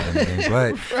myself with anything,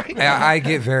 but Right. I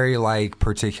get very like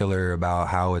particular about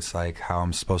how it's like how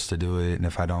I'm supposed to do it, and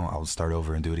if I don't, I'll start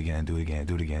over and do it again, do it again,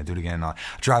 do it again, do it again. And I'll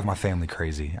drive my family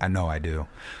crazy. I know I do.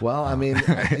 Well, I mean,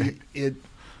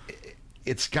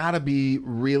 it's got to be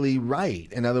really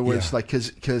right. In other words, like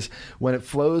because when it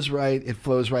flows right,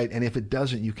 and if it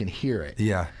doesn't, you can hear it.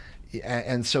 Yeah.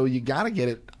 And so you got to get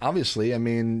it. Obviously, I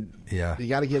mean, you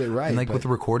got to get it right. And like with the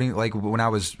recording, like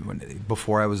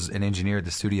before I was an engineer at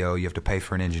the studio, you have to pay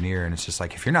for an engineer, and it's just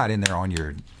like if you're not in there on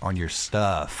your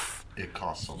stuff, it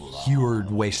costs a lot. You're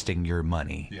wasting your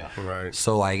money. Yeah, right.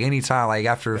 So like anytime, like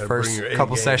after the first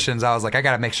couple A-game. sessions, I was like, I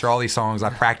got to make sure all these songs I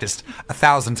practiced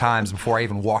 1,000 times before I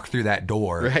even walk through that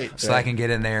door, so I can get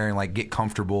in there and like get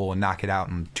comfortable and knock it out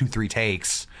in 2-3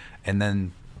 takes, and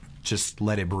then just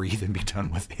let it breathe and be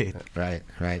done with it.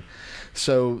 Right.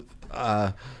 So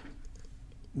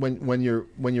when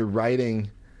you're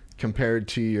writing compared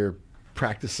to your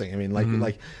practicing, I mean,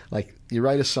 like you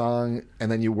write a song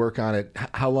and then you work on it.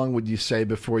 How long would you say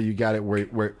before you got it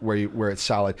where it's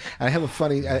solid? And I have a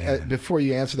funny before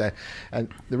you answer that,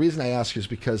 and the reason I ask is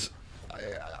because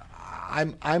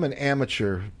I'm an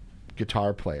amateur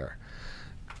guitar player.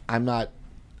 I'm not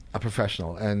a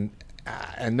professional, and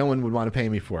no one would want to pay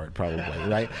me for it, probably,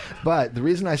 right? But the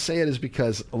reason I say it is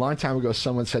because a long time ago,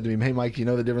 someone said to me, "Hey, Mike, you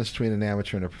know the difference between an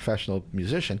amateur and a professional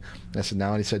musician?" And I said, "No."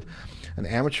 And he said, "An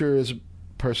amateur is a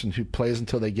person who plays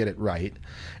until they get it right,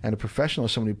 and a professional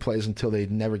is someone who plays until they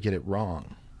never get it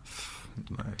wrong."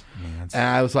 And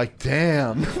I was like,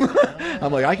 damn.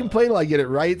 I'm like, I can play till I get it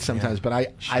right sometimes, but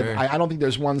I don't think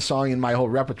there's one song in my whole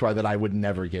repertoire that I would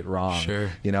never get wrong. Sure.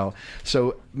 You know,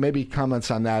 so maybe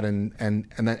comments on that, and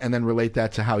then relate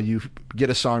that to how you get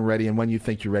a song ready and when you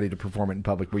think you're ready to perform it in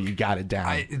public, where you got it down.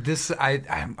 I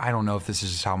don't know if this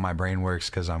is just how my brain works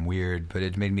because I'm weird, but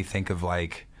it made me think of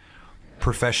like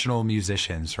professional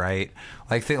musicians, right?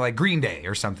 Like Green Day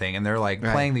or something, and they're like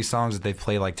playing these songs that they've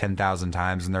played like 10,000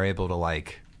 times, and they're able to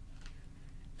like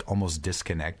almost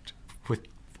disconnect with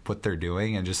what they're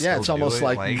doing and just it's still almost do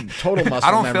it. like total muscle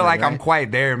I don't memory, feel like right? I'm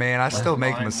quite there, man. I still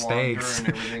make mistakes.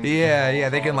 Yeah,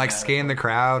 they can like scan the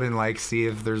crowd and like see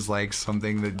if there's like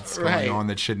something that's going on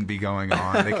that shouldn't be going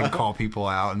on. They can call people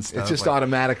out and stuff. It's just like,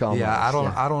 automatic almost.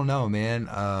 Yeah, I don't know, man.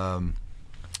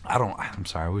 I'm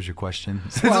sorry, what was your question?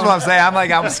 This is what I'm saying.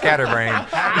 I'm scatterbrained.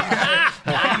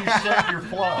 How do you set your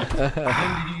flow?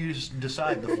 When do you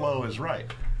decide the flow is right?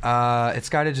 It's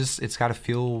got to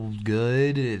feel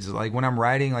good. It's like when I'm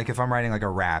writing, like if I'm writing like a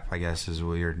rap, I guess is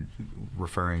what you're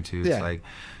referring to. It's like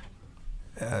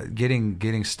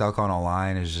getting stuck on a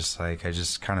line is just like I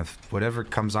just kind of whatever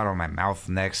comes out of my mouth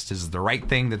next is the right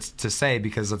thing to say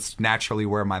because that's naturally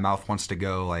where my mouth wants to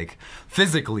go, like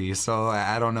physically. So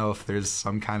I don't know if there's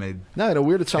some kind of in a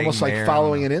weird. It's almost like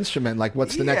following an instrument. Like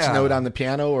what's the next note on the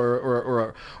piano,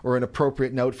 or an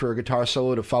appropriate note for a guitar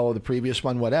solo to follow the previous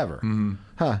one, whatever. Mm-hmm.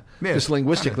 Huh? Yeah, just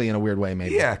linguistically in a weird way,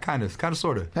 maybe. Yeah, kind of,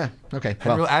 sort of. Huh. Okay.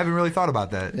 I haven't really thought about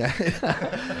that.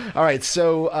 Yeah. All right,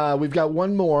 so we've got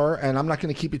one more, and I'm not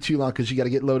going to keep you too long because you got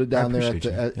to get loaded down there at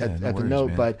the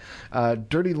note. Man. But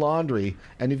Dirty Laundry,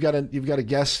 and you've got a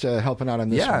guest helping out on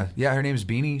this one. Yeah. Her name's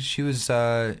Beanie.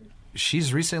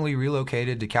 She's recently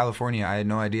relocated to California. I had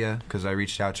no idea because I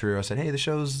reached out to her. I said, "Hey, the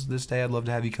show's this day. I'd love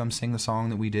to have you come sing the song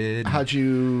that we did." How do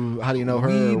you know her?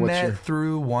 We met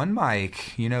through One Mic,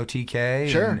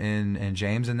 TK and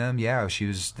James and them. Yeah, she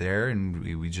was there, and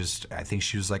we just I think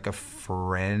she was like a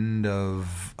friend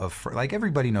of like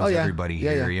everybody knows everybody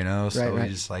here, So we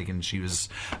just like, and she was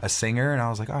a singer, and I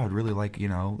was like, I'd really like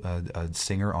a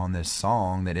singer on this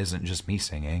song that isn't just me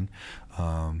singing,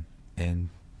 and.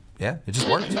 Yeah, it just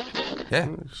worked. Yeah.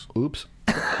 Oops.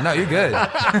 No, you're good.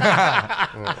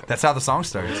 That's how the song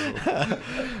starts.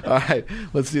 All right,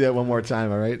 let's do that one more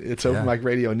time, all right? It's Open Mic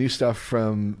Radio, new stuff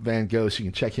from Van Gogh. You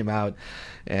can check him out.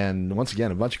 And once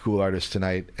again, a bunch of cool artists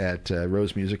tonight at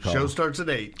Rose Music Hall. Show starts at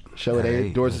 8. Show at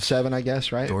 8. Doors at 7, I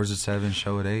guess, right? Doors at 7,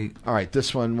 show at 8. All right,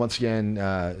 this one, once again,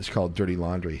 is called Dirty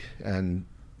Laundry. And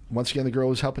once again, the girl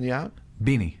who's helping you out?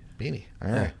 Beanie. All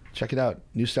right. Yeah. Check it out.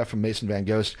 New stuff from Mason Van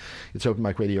Ghost. It's Open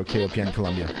Mic Radio, KOPN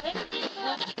Columbia.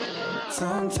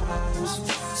 Sometimes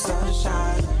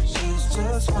sunshine is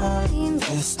just fine.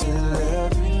 It's still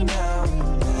every now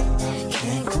and then.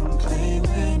 Can't complain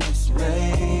when it's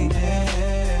raining.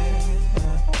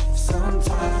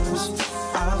 Sometimes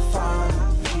I find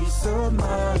peace of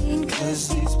mind, 'cause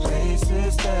these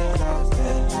places that I've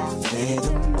been, they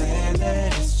demand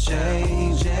that it's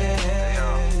changing.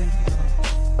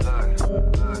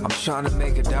 I'm trying to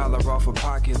make $1 off a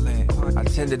pocket lint. I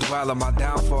tend to dwell on my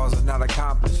downfalls and not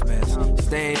accomplishments.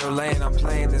 Stay in your lane, I'm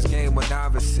playing this game with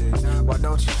novices. Why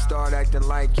don't you start acting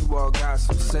like you all got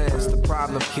some sense? The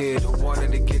problem kid who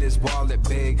wanted to get his wallet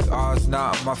big. Odds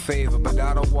not in my favor, but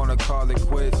I don't want to call it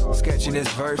quits. Sketching this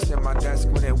verse in my desk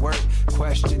when it work.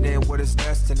 Questioning what is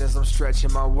destined as I'm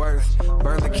stretching my worth.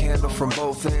 Burn the candle from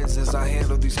both ends as I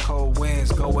handle these cold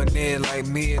winds. Going in like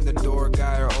me and the door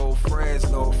guy are old friends.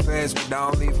 No offense, but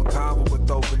I don't leave a combo with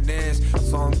open ends.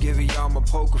 So I'm giving y'all my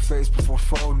poker face before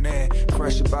phoning.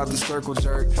 Fresh about the circle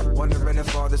jerk. Wondering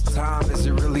if all this time is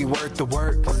it really worth the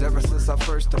work? 'Cause ever since I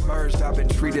first emerged, I've been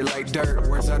treated like dirt.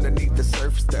 Words underneath the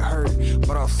surface that hurt,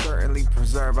 but I'll certainly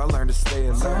preserve. I learned to stay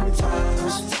alert.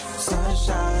 Sometimes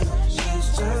sunshine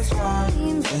is just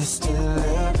fine. It's still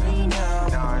every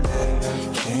now and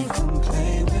then. Can't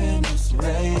complain when it's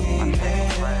raining.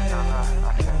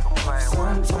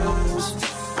 Sometimes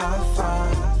I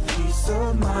find peace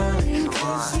of mind,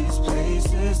 'cause these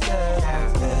places that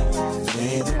I've been,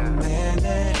 they demand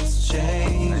that it's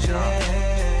changing.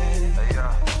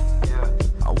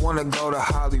 I wanna go to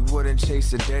Hollywood and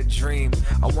chase a dead dream.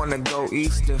 I wanna go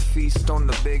east and feast on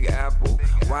the Big Apple.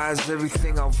 Why is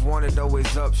everything I've wanted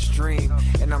always upstream?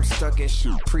 And I'm stuck in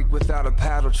Shoot Creek without a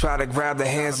paddle. Try to grab the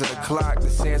hands of the clock, the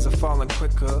sands are falling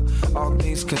quicker. All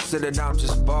things considered, I'm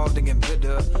just balding and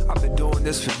bitter. I've been doing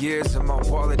this for years and my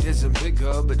wallet isn't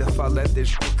bigger. But if I let this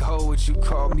shit go, would you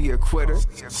call me a quitter?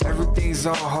 Everything's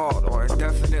on hold or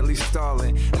indefinitely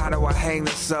stalling. How do I hang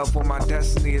this up when my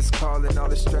destiny is calling? All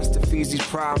the stress that feeds these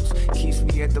problems keeps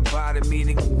me at the bottom,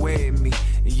 eating away at me.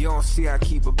 And you don't see I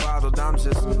keep it bottled. I'm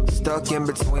just stuck in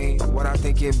between what I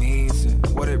think it means and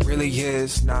what it really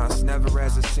is. Nah, it's never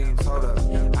as it seems. Hold up,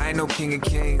 I ain't no king of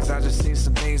kings. I just seen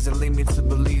some things that lead me to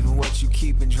believe in what you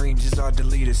keep in dreams is our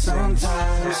deleted sins.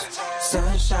 Sometimes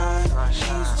sunshine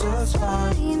is just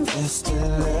fine. It's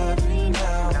still every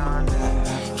now and then.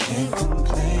 Can't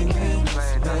complain when it's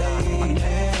raining.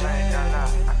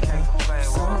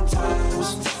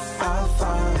 Sometimes I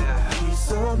find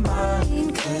peace of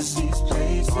mind, 'cause these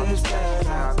places that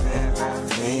I've been,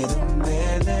 they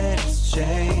demand that it's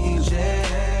changing.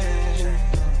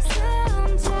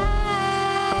 Sometimes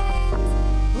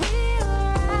we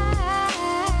ride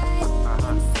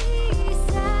and see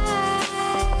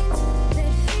signs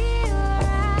that feel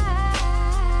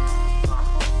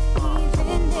right.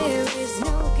 Even there is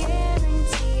no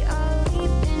guarantee, I'll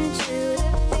leap into the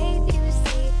faith you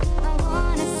see. I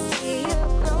wanna see your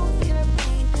growth, your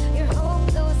pain, your hope,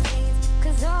 those things,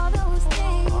 'cause all those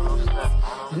things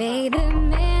made a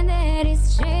man that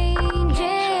is changing.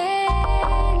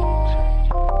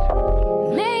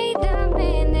 Made the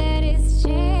man that is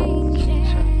changing.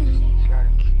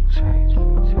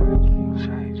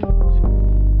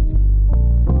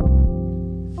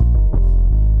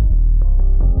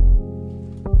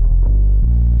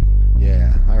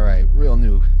 Yeah, all right. Real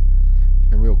new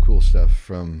and real cool stuff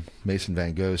from Mason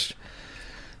Van Ghost.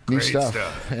 New Great stuff.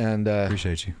 stuff. And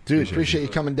Appreciate you. dude, appreciate you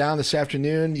coming down this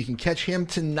afternoon. You can catch him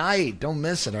tonight. Don't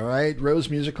miss it, all right? Rose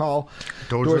Music Hall.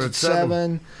 Doors at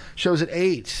 7. Shows at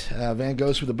 8. Van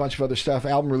Ghost with a bunch of other stuff.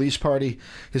 Album release party.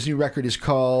 His new record is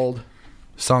called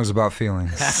Songs About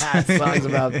Feelings. Songs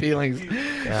About Feelings.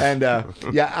 And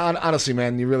honestly,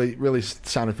 man, you really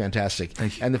sounded fantastic.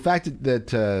 Thank you. And the fact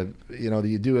that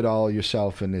you do it all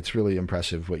yourself, and it's really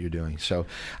impressive what you're doing. So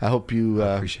I hope you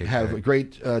appreciate have that. a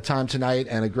great time tonight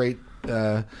and a great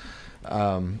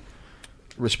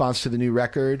response to the new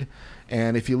record.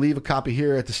 And if you leave a copy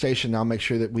here at the station, I'll make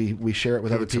sure that we share it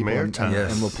with other it some people and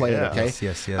airtime. we'll play Yeah. it, okay?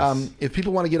 Yes. If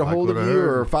people want to get a Like hold of what I you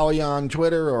heard. or follow you on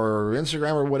Twitter or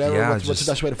Instagram or whatever, what's the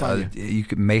best way to find you? You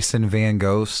can, Mason Van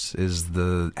Ghost is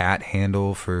the @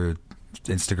 handle for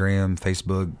Instagram,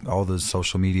 Facebook, all the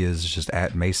social media is just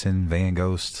 @ Mason Van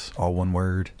Ghost, all one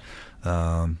word.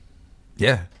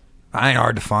 Yeah, I ain't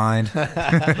hard to find. All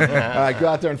right, go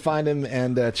out there and find him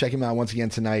and check him out once again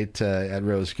tonight at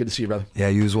Rose. Good to see you, brother. Yeah,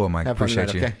 you as well, Mike. Have fun Appreciate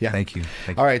tonight, you. okay? Yeah. Thank you.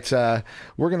 All right,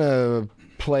 we're gonna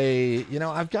play.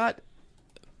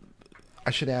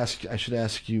 I should ask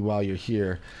you while you're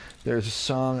here. There's a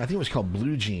song, I think it was called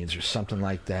Blue Jeans or something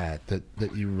like that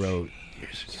you wrote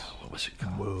years ago. What was it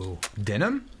called? Whoa,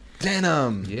 Denim.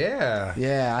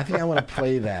 Yeah, I think I want to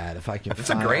play that if I can. It's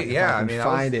find, a great. if Yeah, I can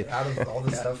find it. Out of all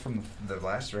the stuff from the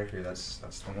last record, that's the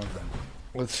one that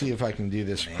Let's see if I can do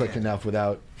this quick enough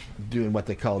without doing what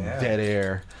they call dead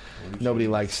air. Nobody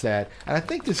likes that. And I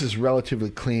think this is relatively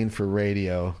clean for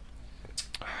radio.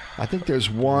 I think there's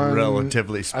one.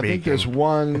 Relatively speaking. I think there's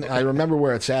one. I remember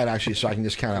where it's at, actually, so I can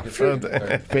just kind of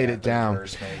fade it down.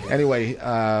 Anyway,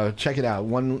 check it out.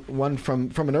 One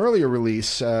from an earlier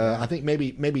release, I think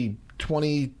maybe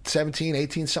 2017,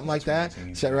 18, something like that.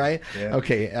 Is that right? Yeah.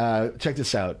 Okay, check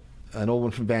this out. An old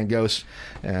one from Van Gogh,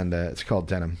 and it's called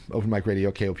Denim. Open Mic Radio,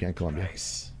 KOPN Columbia.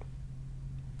 Nice.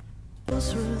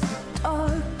 Those were the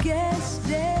darkest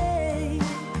days.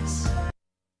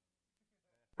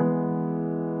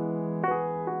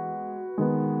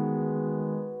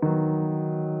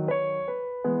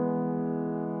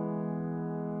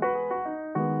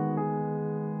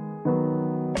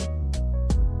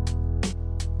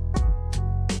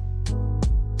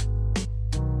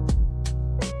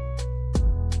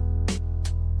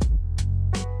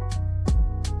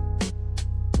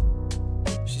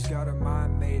 She's got her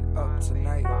mind made up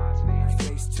tonight. Her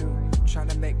face too, trying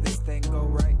to make this thing go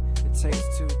right. It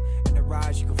takes two. In the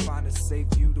rise, you can find a safe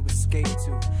view to escape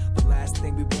to. The last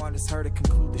thing we want is her to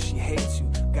conclude that she hates you.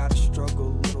 Gotta struggle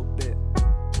a little bit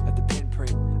at the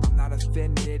pinprick. I'm not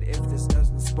offended if this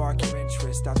doesn't spark your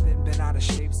interest. I've been out of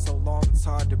shape so long it's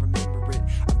hard to remember it.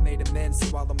 I've made amends,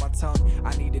 swallow my tongue.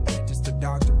 I need a dentist, a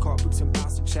doctor, caught boots and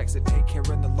bouncing checks at daycare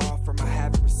in the law firm. I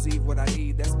haven't received what I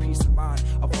need, that's peace of mind.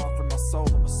 I've offered my soul,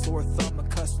 I'm a sore thumb,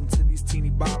 accustomed to these teeny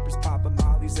boppers, popping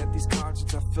mollies at these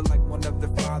concerts. I feel like one of their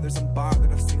fathers. I'm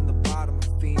bothered, I've seen the bottom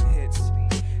of fiend hits.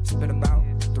 It's been about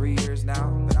 3 years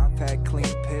now that I've had clean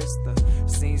piss. The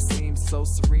scene seems so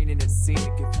serene and it's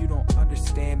scenic. If you don't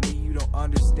understand me, you don't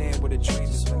understand what a dream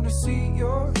is. Just wanna see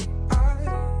your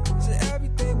eyes and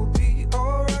everything will be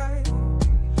alright.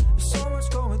 There's so much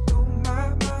going through my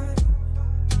mind,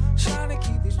 trying to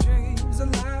keep these dreams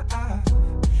alive.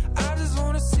 I just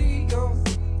wanna see your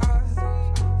eyes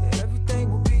and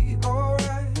everything will be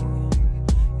alright.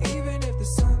 Even if the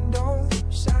sun don't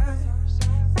shine,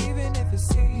 even if it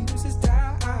seems it's died.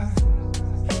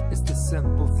 It's the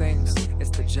simple things, it's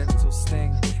the gentle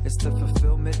sting, it's the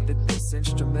fulfillment that this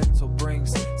instrumental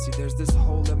brings. See, there's this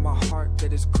hole in my heart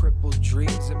that has crippled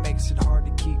dreams. It makes it hard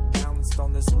to keep balanced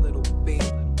on this little beam.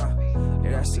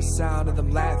 Yeah, that's the sound of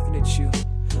them laughing at you.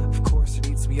 Of course it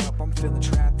eats me up, I'm feeling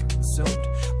trapped and consumed.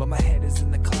 But my head is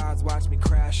in the clouds, watch me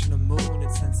crash in the moon.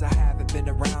 And since I haven't been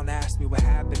around, ask me what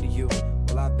happened to you.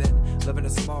 Well, I've been living a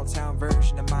small town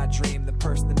version of my dream. The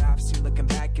person that I've seen looking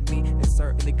back at me is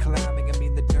certainly climbing. I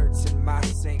mean, the dirt's in my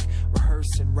sink,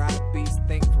 rehearsing rap beats.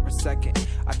 Think for a second,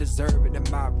 I deserve it in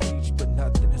my reach, but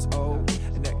nothing is old,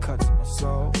 and that cuts my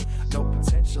soul. No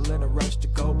potential in a rush to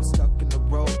go, but stuck in the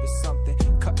road. There's something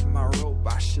cutting my rope,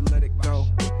 I should let it go.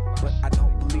 But I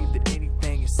don't believe that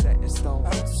anything is set in stone.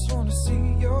 I just wanna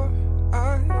see your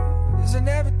eyes and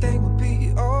everything will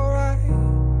be alright.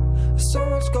 There's so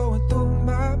much going through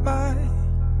my mind,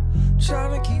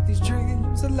 trying to keep these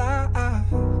dreams alive.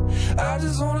 I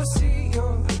just wanna see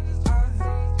your eyes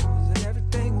and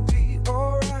everything will be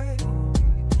alright.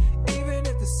 Even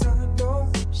if the sun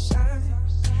don't shine,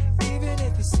 even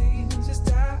if it seems it's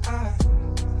died.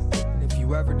 And if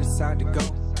you ever decide to go,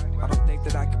 I don't think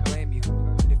that I can blame you.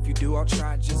 And if you do, I'll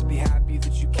try and just be happy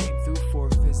that you came through for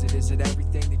a visit. Is it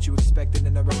everything that you expected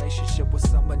in a relationship with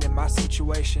someone in my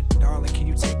situation? Darling, can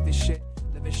you take this shit?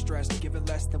 Living stressed, giving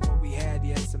less than what we had,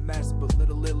 yeah, it's a mess. But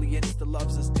little Lillian still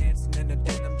loves us dancing in a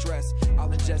denim dress. I'll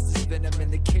ingest this venom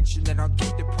in the kitchen and I'll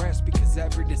get depressed, because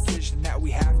every decision that we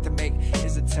have to make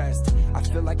is a test. I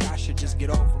feel like I should just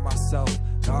get over myself.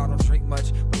 No, I don't drink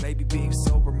much, but maybe being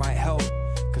sober might help.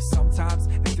 Cause sometimes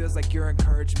it feels like your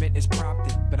encouragement is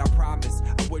prompted, but I promise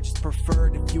I would just prefer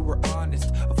it if you were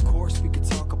honest. Of course we could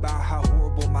talk about how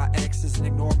horrible my ex is and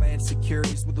ignore my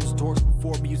insecurities with those doors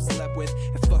before me you slept with.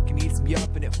 It fucking eats me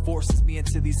up and it forces me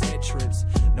into these head trips.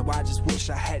 No, I just wish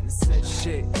I hadn't said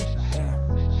shit. Yeah.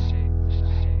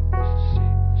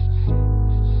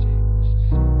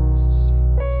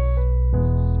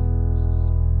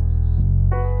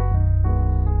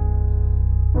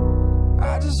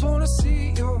 I just wanna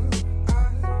see your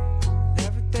eyes,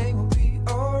 everything will be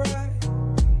alright.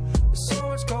 There's so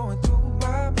much going through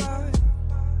my mind,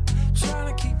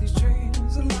 trying to keep these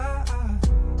dreams alive.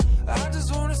 I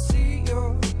just wanna see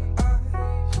your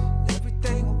eyes,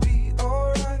 everything will be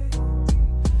alright.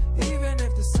 Even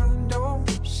if the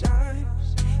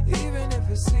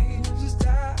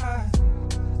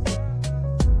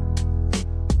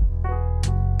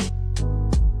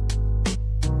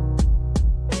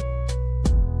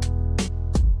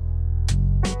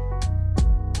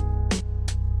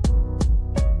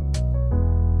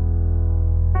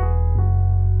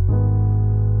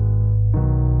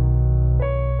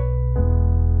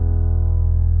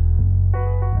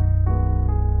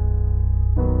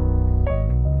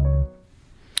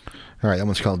All right, that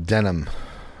one's called Denim.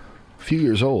 A few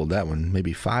years old, that one,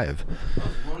 maybe 5.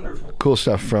 Wonderful. Cool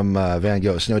stuff from Van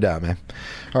Gogh, no doubt, man.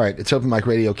 All right, it's Open Mic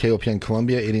Radio, KOPN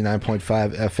Columbia,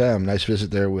 89.5 FM. Nice visit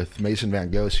there with Mason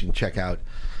Van Gogh, so you can check out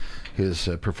his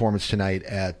performance tonight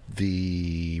at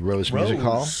the Rose Music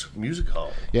Hall. Music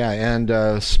Hall. Yeah,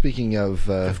 and speaking of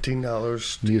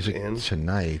 $15 music in.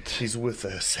 tonight. He's with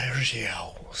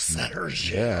Sergio.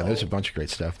 Yeah, there's a bunch of great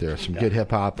stuff there. Some good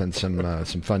hip hop and some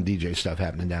fun DJ stuff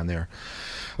happening down there.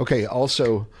 Okay,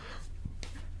 also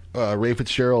Ray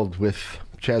Fitzgerald with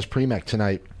Chaz Premack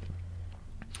tonight.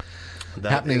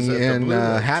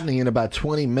 Happening in about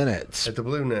 20 minutes. At the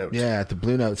Blue Note. Yeah, at the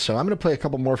Blue Note. So I'm going to play a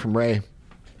couple more from Ray.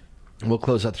 We'll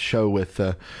close out the show with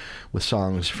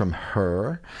songs from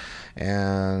her.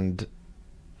 And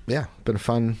yeah, been a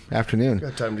fun afternoon.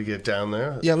 Got time to get down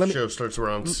there. Yeah, the show starts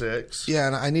around 6. Yeah,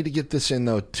 and I need to get this in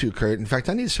though too, Kurt. In fact,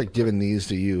 I need to start giving these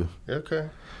to you. Okay.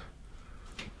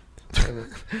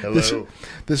 Hello.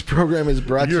 This program is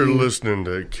brought to you. You're listening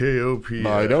to KOP.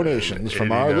 By donations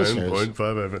from our listeners. 89.5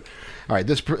 FM. All right,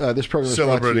 this program is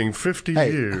celebrating 50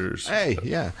 years. Hey,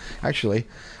 yeah. Actually,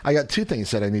 I got 2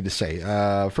 things that I need to say.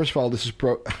 First of all, this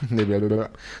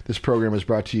program is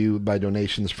brought to you by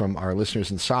donations from our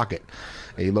listeners in Socket,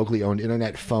 a locally owned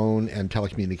internet, phone, and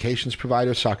telecommunications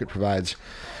provider. Socket provides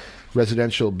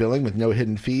residential billing with no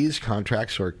hidden fees,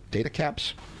 contracts, or data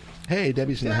caps. Hey,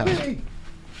 Debbie's in the house.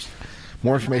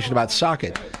 More information about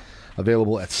Socket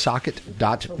available at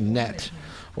socket.net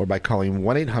or by calling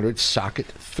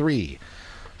 1-800-SOCKET-3.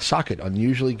 Socket,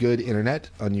 unusually good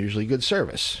internet, unusually good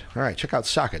service. All right, check out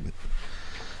Socket.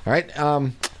 All right.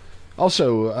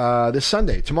 Also, this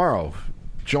Sunday, tomorrow,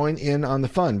 join in on the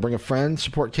fun. Bring a friend.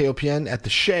 Support KOPN at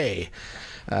the Shay.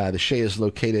 The Shay is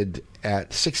located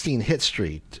at 16 Hit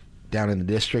Street down in the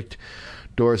district.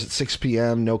 Doors at 6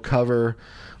 p.m., no cover.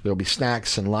 There'll be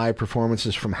snacks and live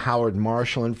performances from Howard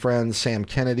Marshall and friends, Sam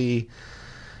Kennedy,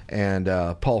 and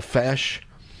Paul Fesh.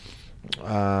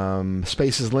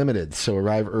 Space is limited, so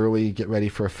arrive early, get ready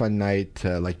for a fun night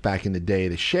like back in the day.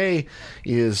 The Shay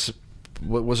was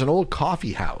an old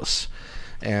coffee house,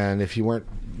 and if you weren't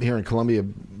here in Columbia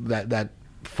that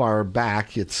far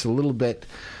back, it's a little bit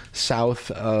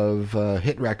south of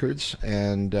Hit Records,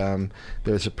 and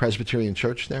there's a Presbyterian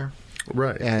church there.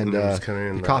 Right. And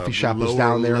the coffee shop was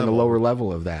down there in the lower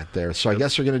level of that there. So I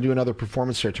guess they're going to do another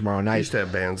performance there tomorrow night. I used to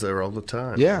have bands there all the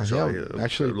time. Yeah,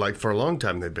 actually, like for a long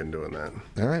time they've been doing that.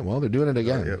 All right, well, they're doing it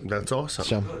again. Yeah, that's awesome.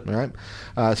 So, all right.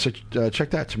 So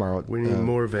check that tomorrow. We need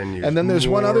more venues. And then there's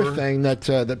one other thing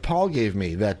that Paul gave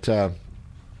me, that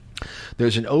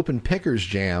there's an open pickers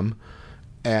jam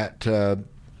at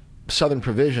Southern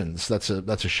Provisions. That's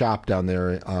a shop down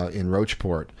there in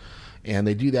Rocheport. And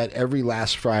they do that every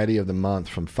last Friday of the month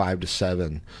from 5 to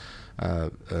 7,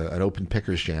 an open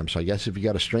pickers jam. So I guess if you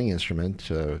got a string instrument,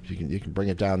 you can bring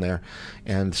it down there.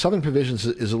 And Southern Provisions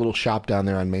is a little shop down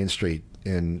there on Main Street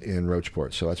in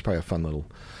Rocheport. So that's probably a fun little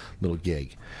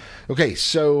gig. Okay,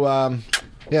 so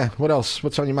yeah, what else?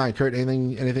 What's on your mind, Kurt?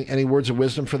 Anything? Any words of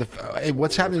wisdom for the? Hey,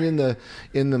 what's happening in the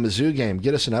Mizzou game?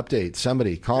 Get us an update.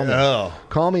 Somebody call me. Oh.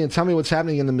 Call me and tell me what's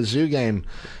happening in the Mizzou game.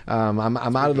 I'm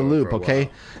out of the loop. Okay,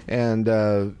 and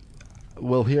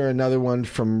we'll hear another one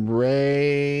from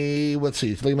Ray. Let's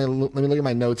see. Let me look at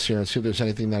my notes here and see if there's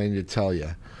anything that I need to tell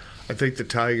you. I think the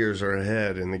Tigers are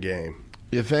ahead in the game.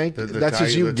 You think? That's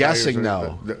just you guessing,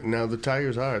 though. No, the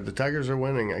Tigers are. The Tigers are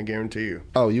winning, I guarantee you.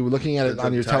 Oh, you were looking at it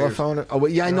on your telephone? Oh, well,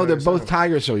 yeah, I know they're both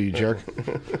Tigers, so you jerk.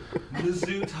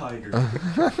 Mizzou Tigers.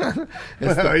 You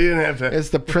didn't have to.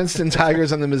 It's the Princeton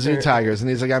Tigers and the Mizzou Tigers, and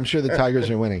he's like, I'm sure the Tigers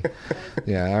are winning.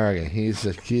 Yeah, all right. He's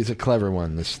a clever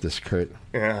one, this Kurt.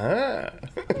 Right?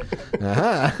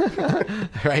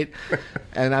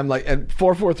 And I'm like, and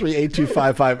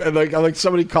 443-8255, and I'm like,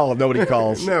 somebody call him. Nobody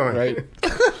calls. No. Right?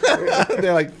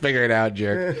 They're like, figure it out,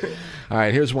 jerk. All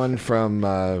right, here's one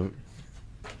from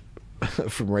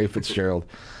Ray Fitzgerald.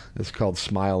 It's called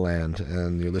Smile Land,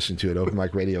 and you're listening to it, Open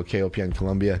Mic Radio, KOPN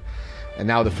Columbia. And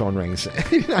now the phone rings.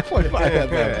 89.5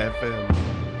 FM.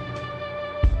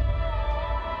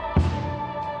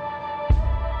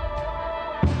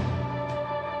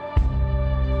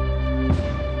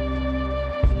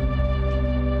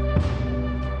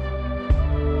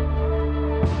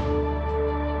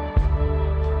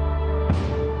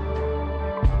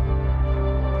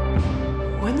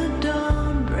 When the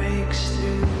dawn breaks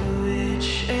through, it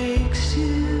shakes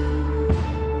you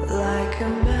like a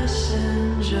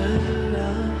messenger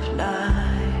of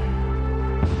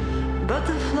night. But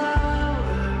the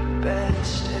flower beds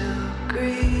still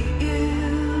greet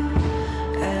you,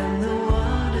 and the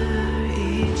water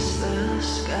eats the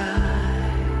sky.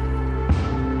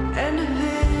 And a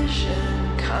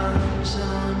vision comes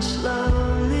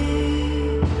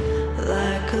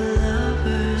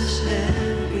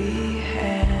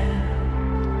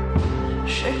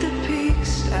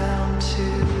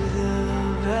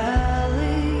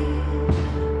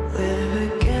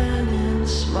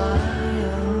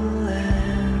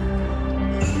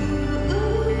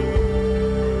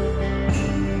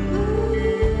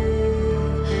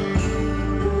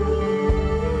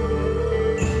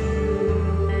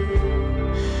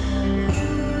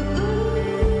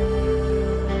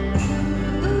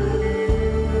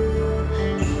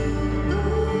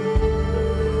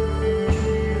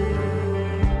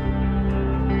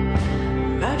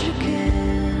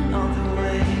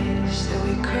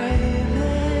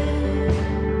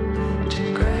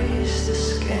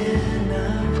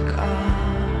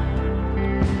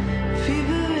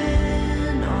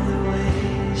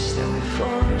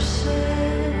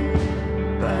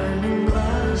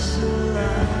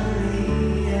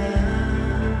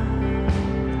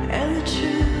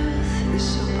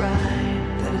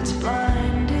it's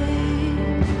blinding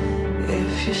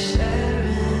if you're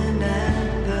staring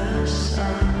at the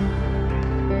sun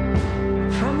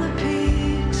from the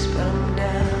peaks, but I'm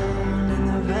down in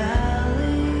the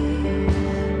valley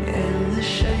in the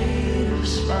shade of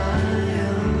Smile.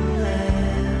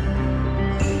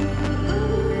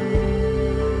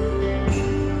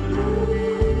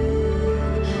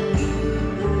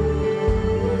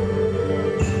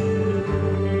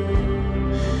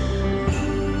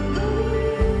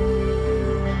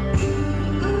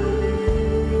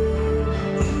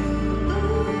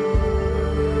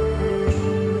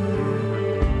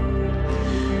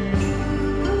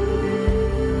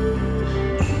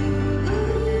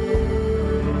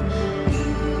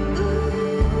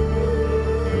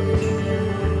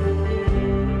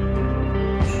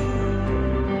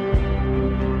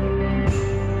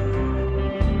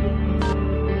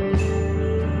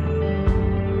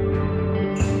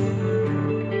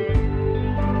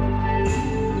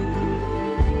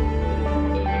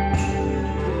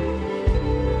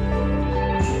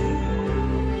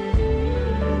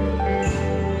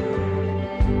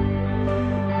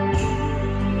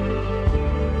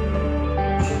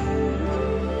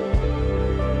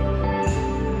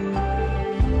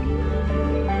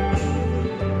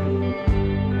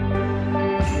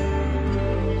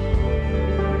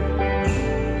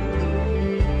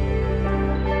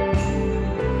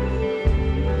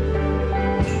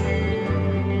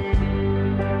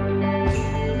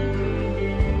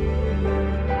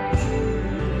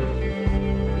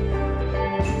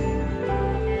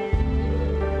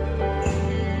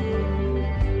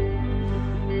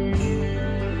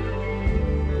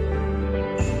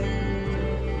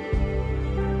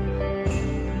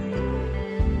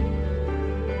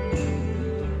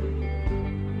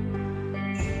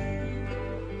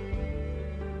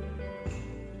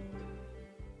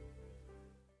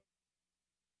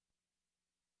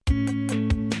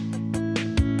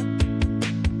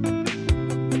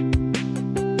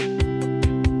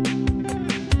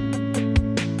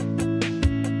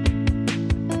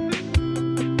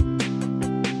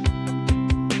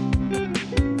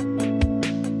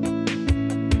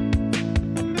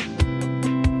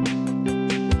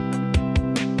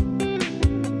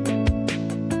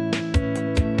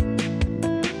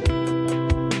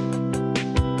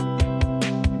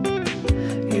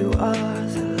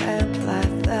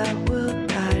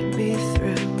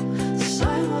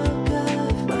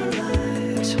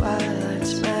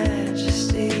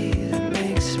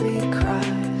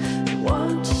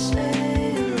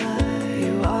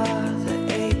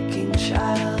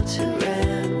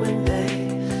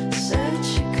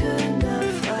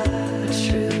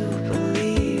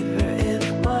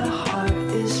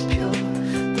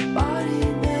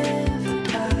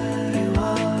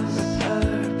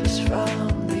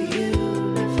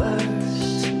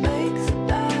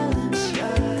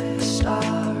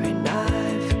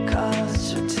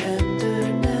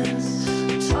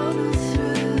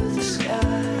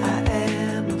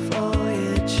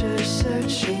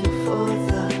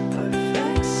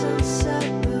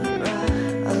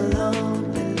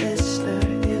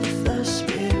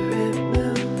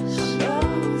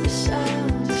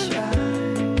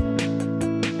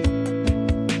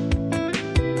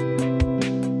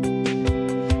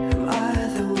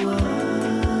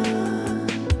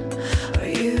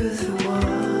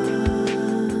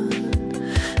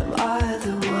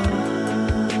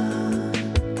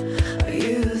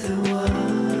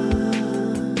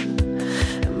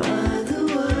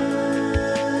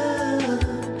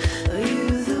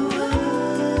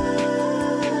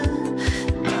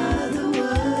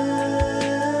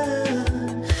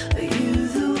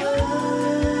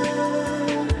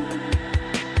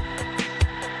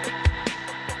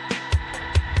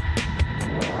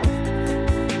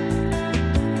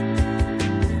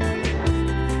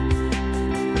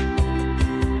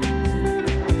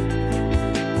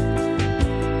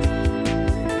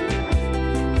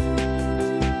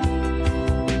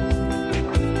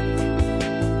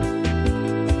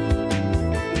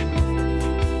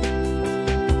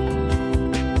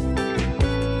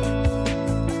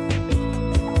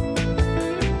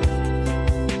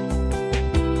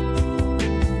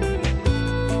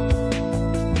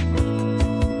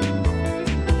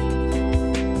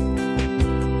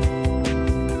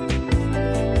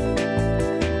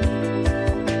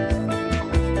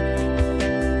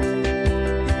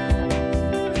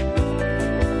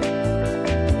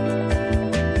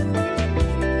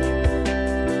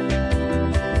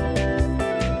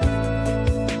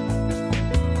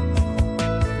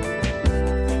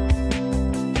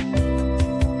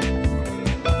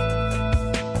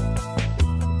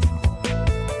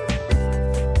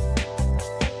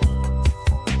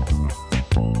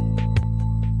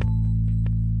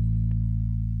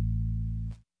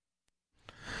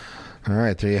 All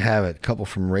right, there you have it. A couple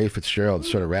from Ray Fitzgerald to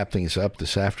sort of wrap things up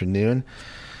this afternoon.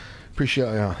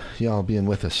 Appreciate y'all being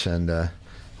with us, and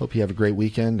hope you have a great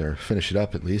weekend, or finish it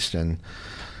up at least, and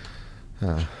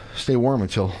stay warm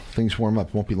until things warm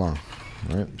up. Won't be long.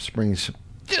 All right, spring's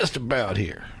just about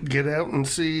here. Get out and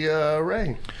see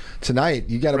Ray. Tonight,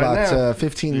 you got Right about now.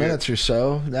 15 minutes or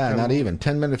so. Nah, not even.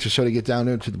 10 minutes or so to get down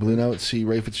there to the Blue Note, see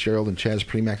Ray Fitzgerald and Chaz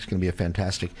Premack. It's going to be a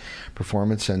fantastic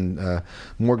performance, and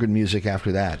more good music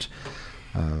after that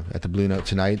at the Blue Note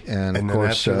tonight. And of then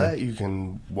course, after that, you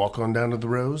can walk on down to the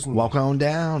Rose. And walk on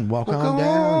down.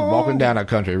 Walking down a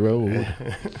country road.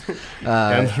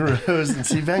 down the Rose and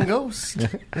see Van Ghost.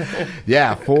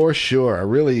 Yeah, for sure. I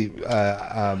really,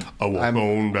 I walk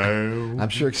on down. I'm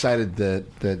sure excited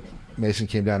that Mason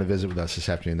came down to visit with us this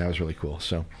afternoon. That was really cool.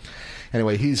 So,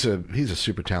 anyway, he's a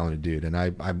super talented dude, and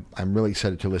I'm really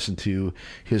excited to listen to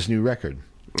his new record.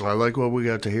 I like what we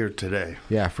got to hear today.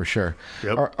 Yeah, for sure.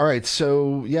 Yep. All right,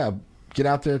 so yeah, get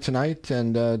out there tonight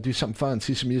and do something fun,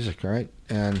 see some music. All right,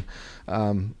 and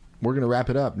we're gonna wrap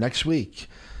it up next week.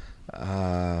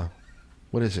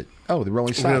 What is it? Oh, the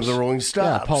Rolling Stops. We have the Rolling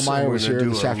Stops. Yeah, Paul Meyer We're was gonna here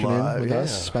do this a afternoon live, with yeah.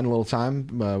 us. Spend a little time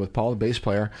with Paul, the bass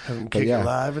player. Have them But kick yeah. it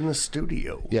live in the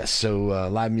studio. Yes, so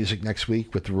live music next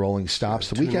week with the Rolling Stops.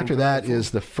 The week Tune after in that for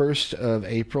is the 1st of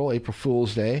April, April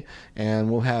Fool's Day, and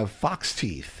we'll have Fox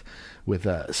Teeth with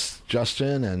us.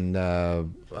 Justin and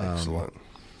Excellent.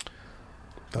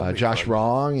 That'll be Josh fun.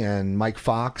 Wrong and Mike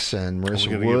Fox and Marissa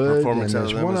We're gonna get a Wood. performance And out of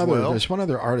there's them one as other. well. There's one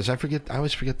other artist. I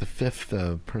always forget the fifth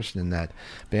person in that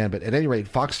band. But at any rate,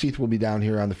 Fox Teeth will be down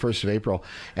here on the 1st of April,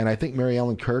 and I think Mary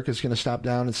Ellen Kirk is going to stop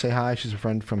down and say hi. She's a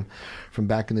friend from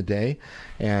back in the day,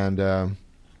 and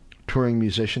touring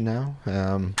musician now.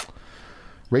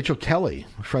 Rachel Kelly,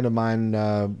 a friend of mine,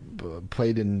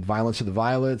 played in Violence of the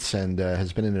Violets and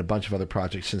has been in a bunch of other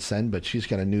projects since then, but she's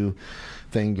got a new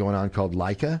thing going on called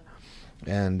Leica.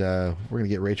 And we're going to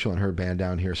get Rachel and her band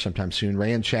down here sometime soon.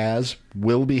 Ray and Chaz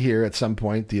will be here at some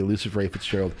point, the elusive Ray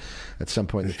Fitzgerald, at some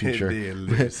point in the future. The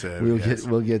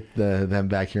elusive, we'll get them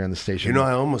back here on the station. You know,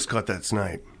 I almost caught that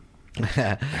snipe.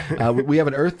 We have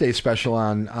an Earth Day special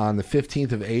on the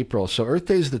 15th of April. So Earth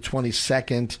Day is the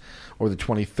 22nd or the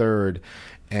 23rd,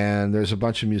 and there's a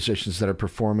bunch of musicians that are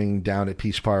performing down at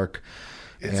Peace Park.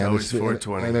 It's always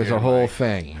 420. And there's here, a whole Mike.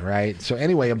 thing, right? So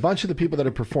anyway, a bunch of the people that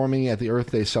are performing at the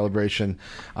Earth Day celebration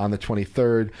on the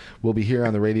 23rd will be here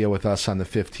on the radio with us on the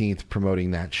 15th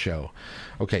promoting that show.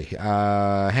 Okay,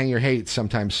 Hang Your Hate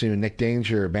sometime soon. Nick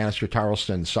Danger, Bannister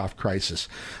Tarlston, Soft Crisis.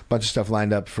 Bunch of stuff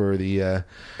lined up for the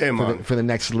for the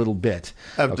next little bit.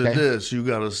 After okay? this, you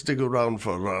got to stick around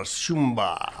for the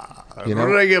Shumba. You know-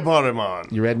 Reggae Party Man.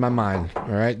 You read my mind. All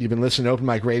right. You've been listening to Open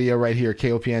Mic Radio right here,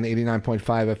 KOPN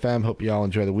 89.5 FM. Hope you all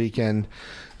enjoy the weekend.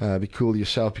 Be cool to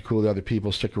yourself. Be cool to other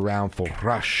people. Stick around for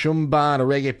Rashumba and a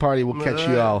reggae party. We'll catch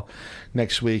you all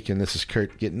next week. And this is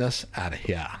Kurt getting us out of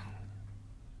here.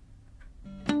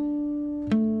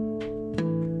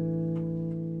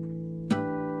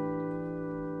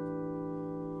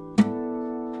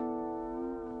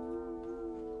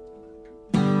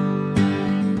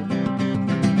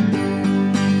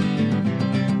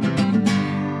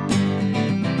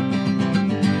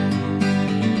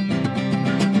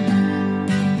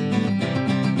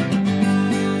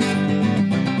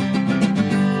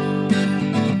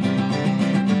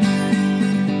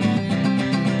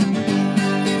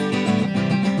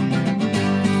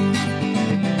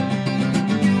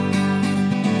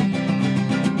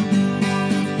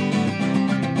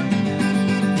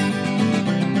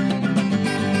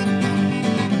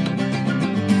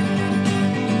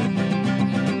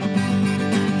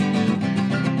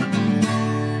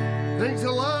 Thanks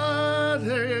a lot.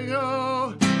 There you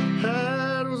go.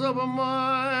 That was Open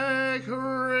Mic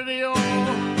Radio.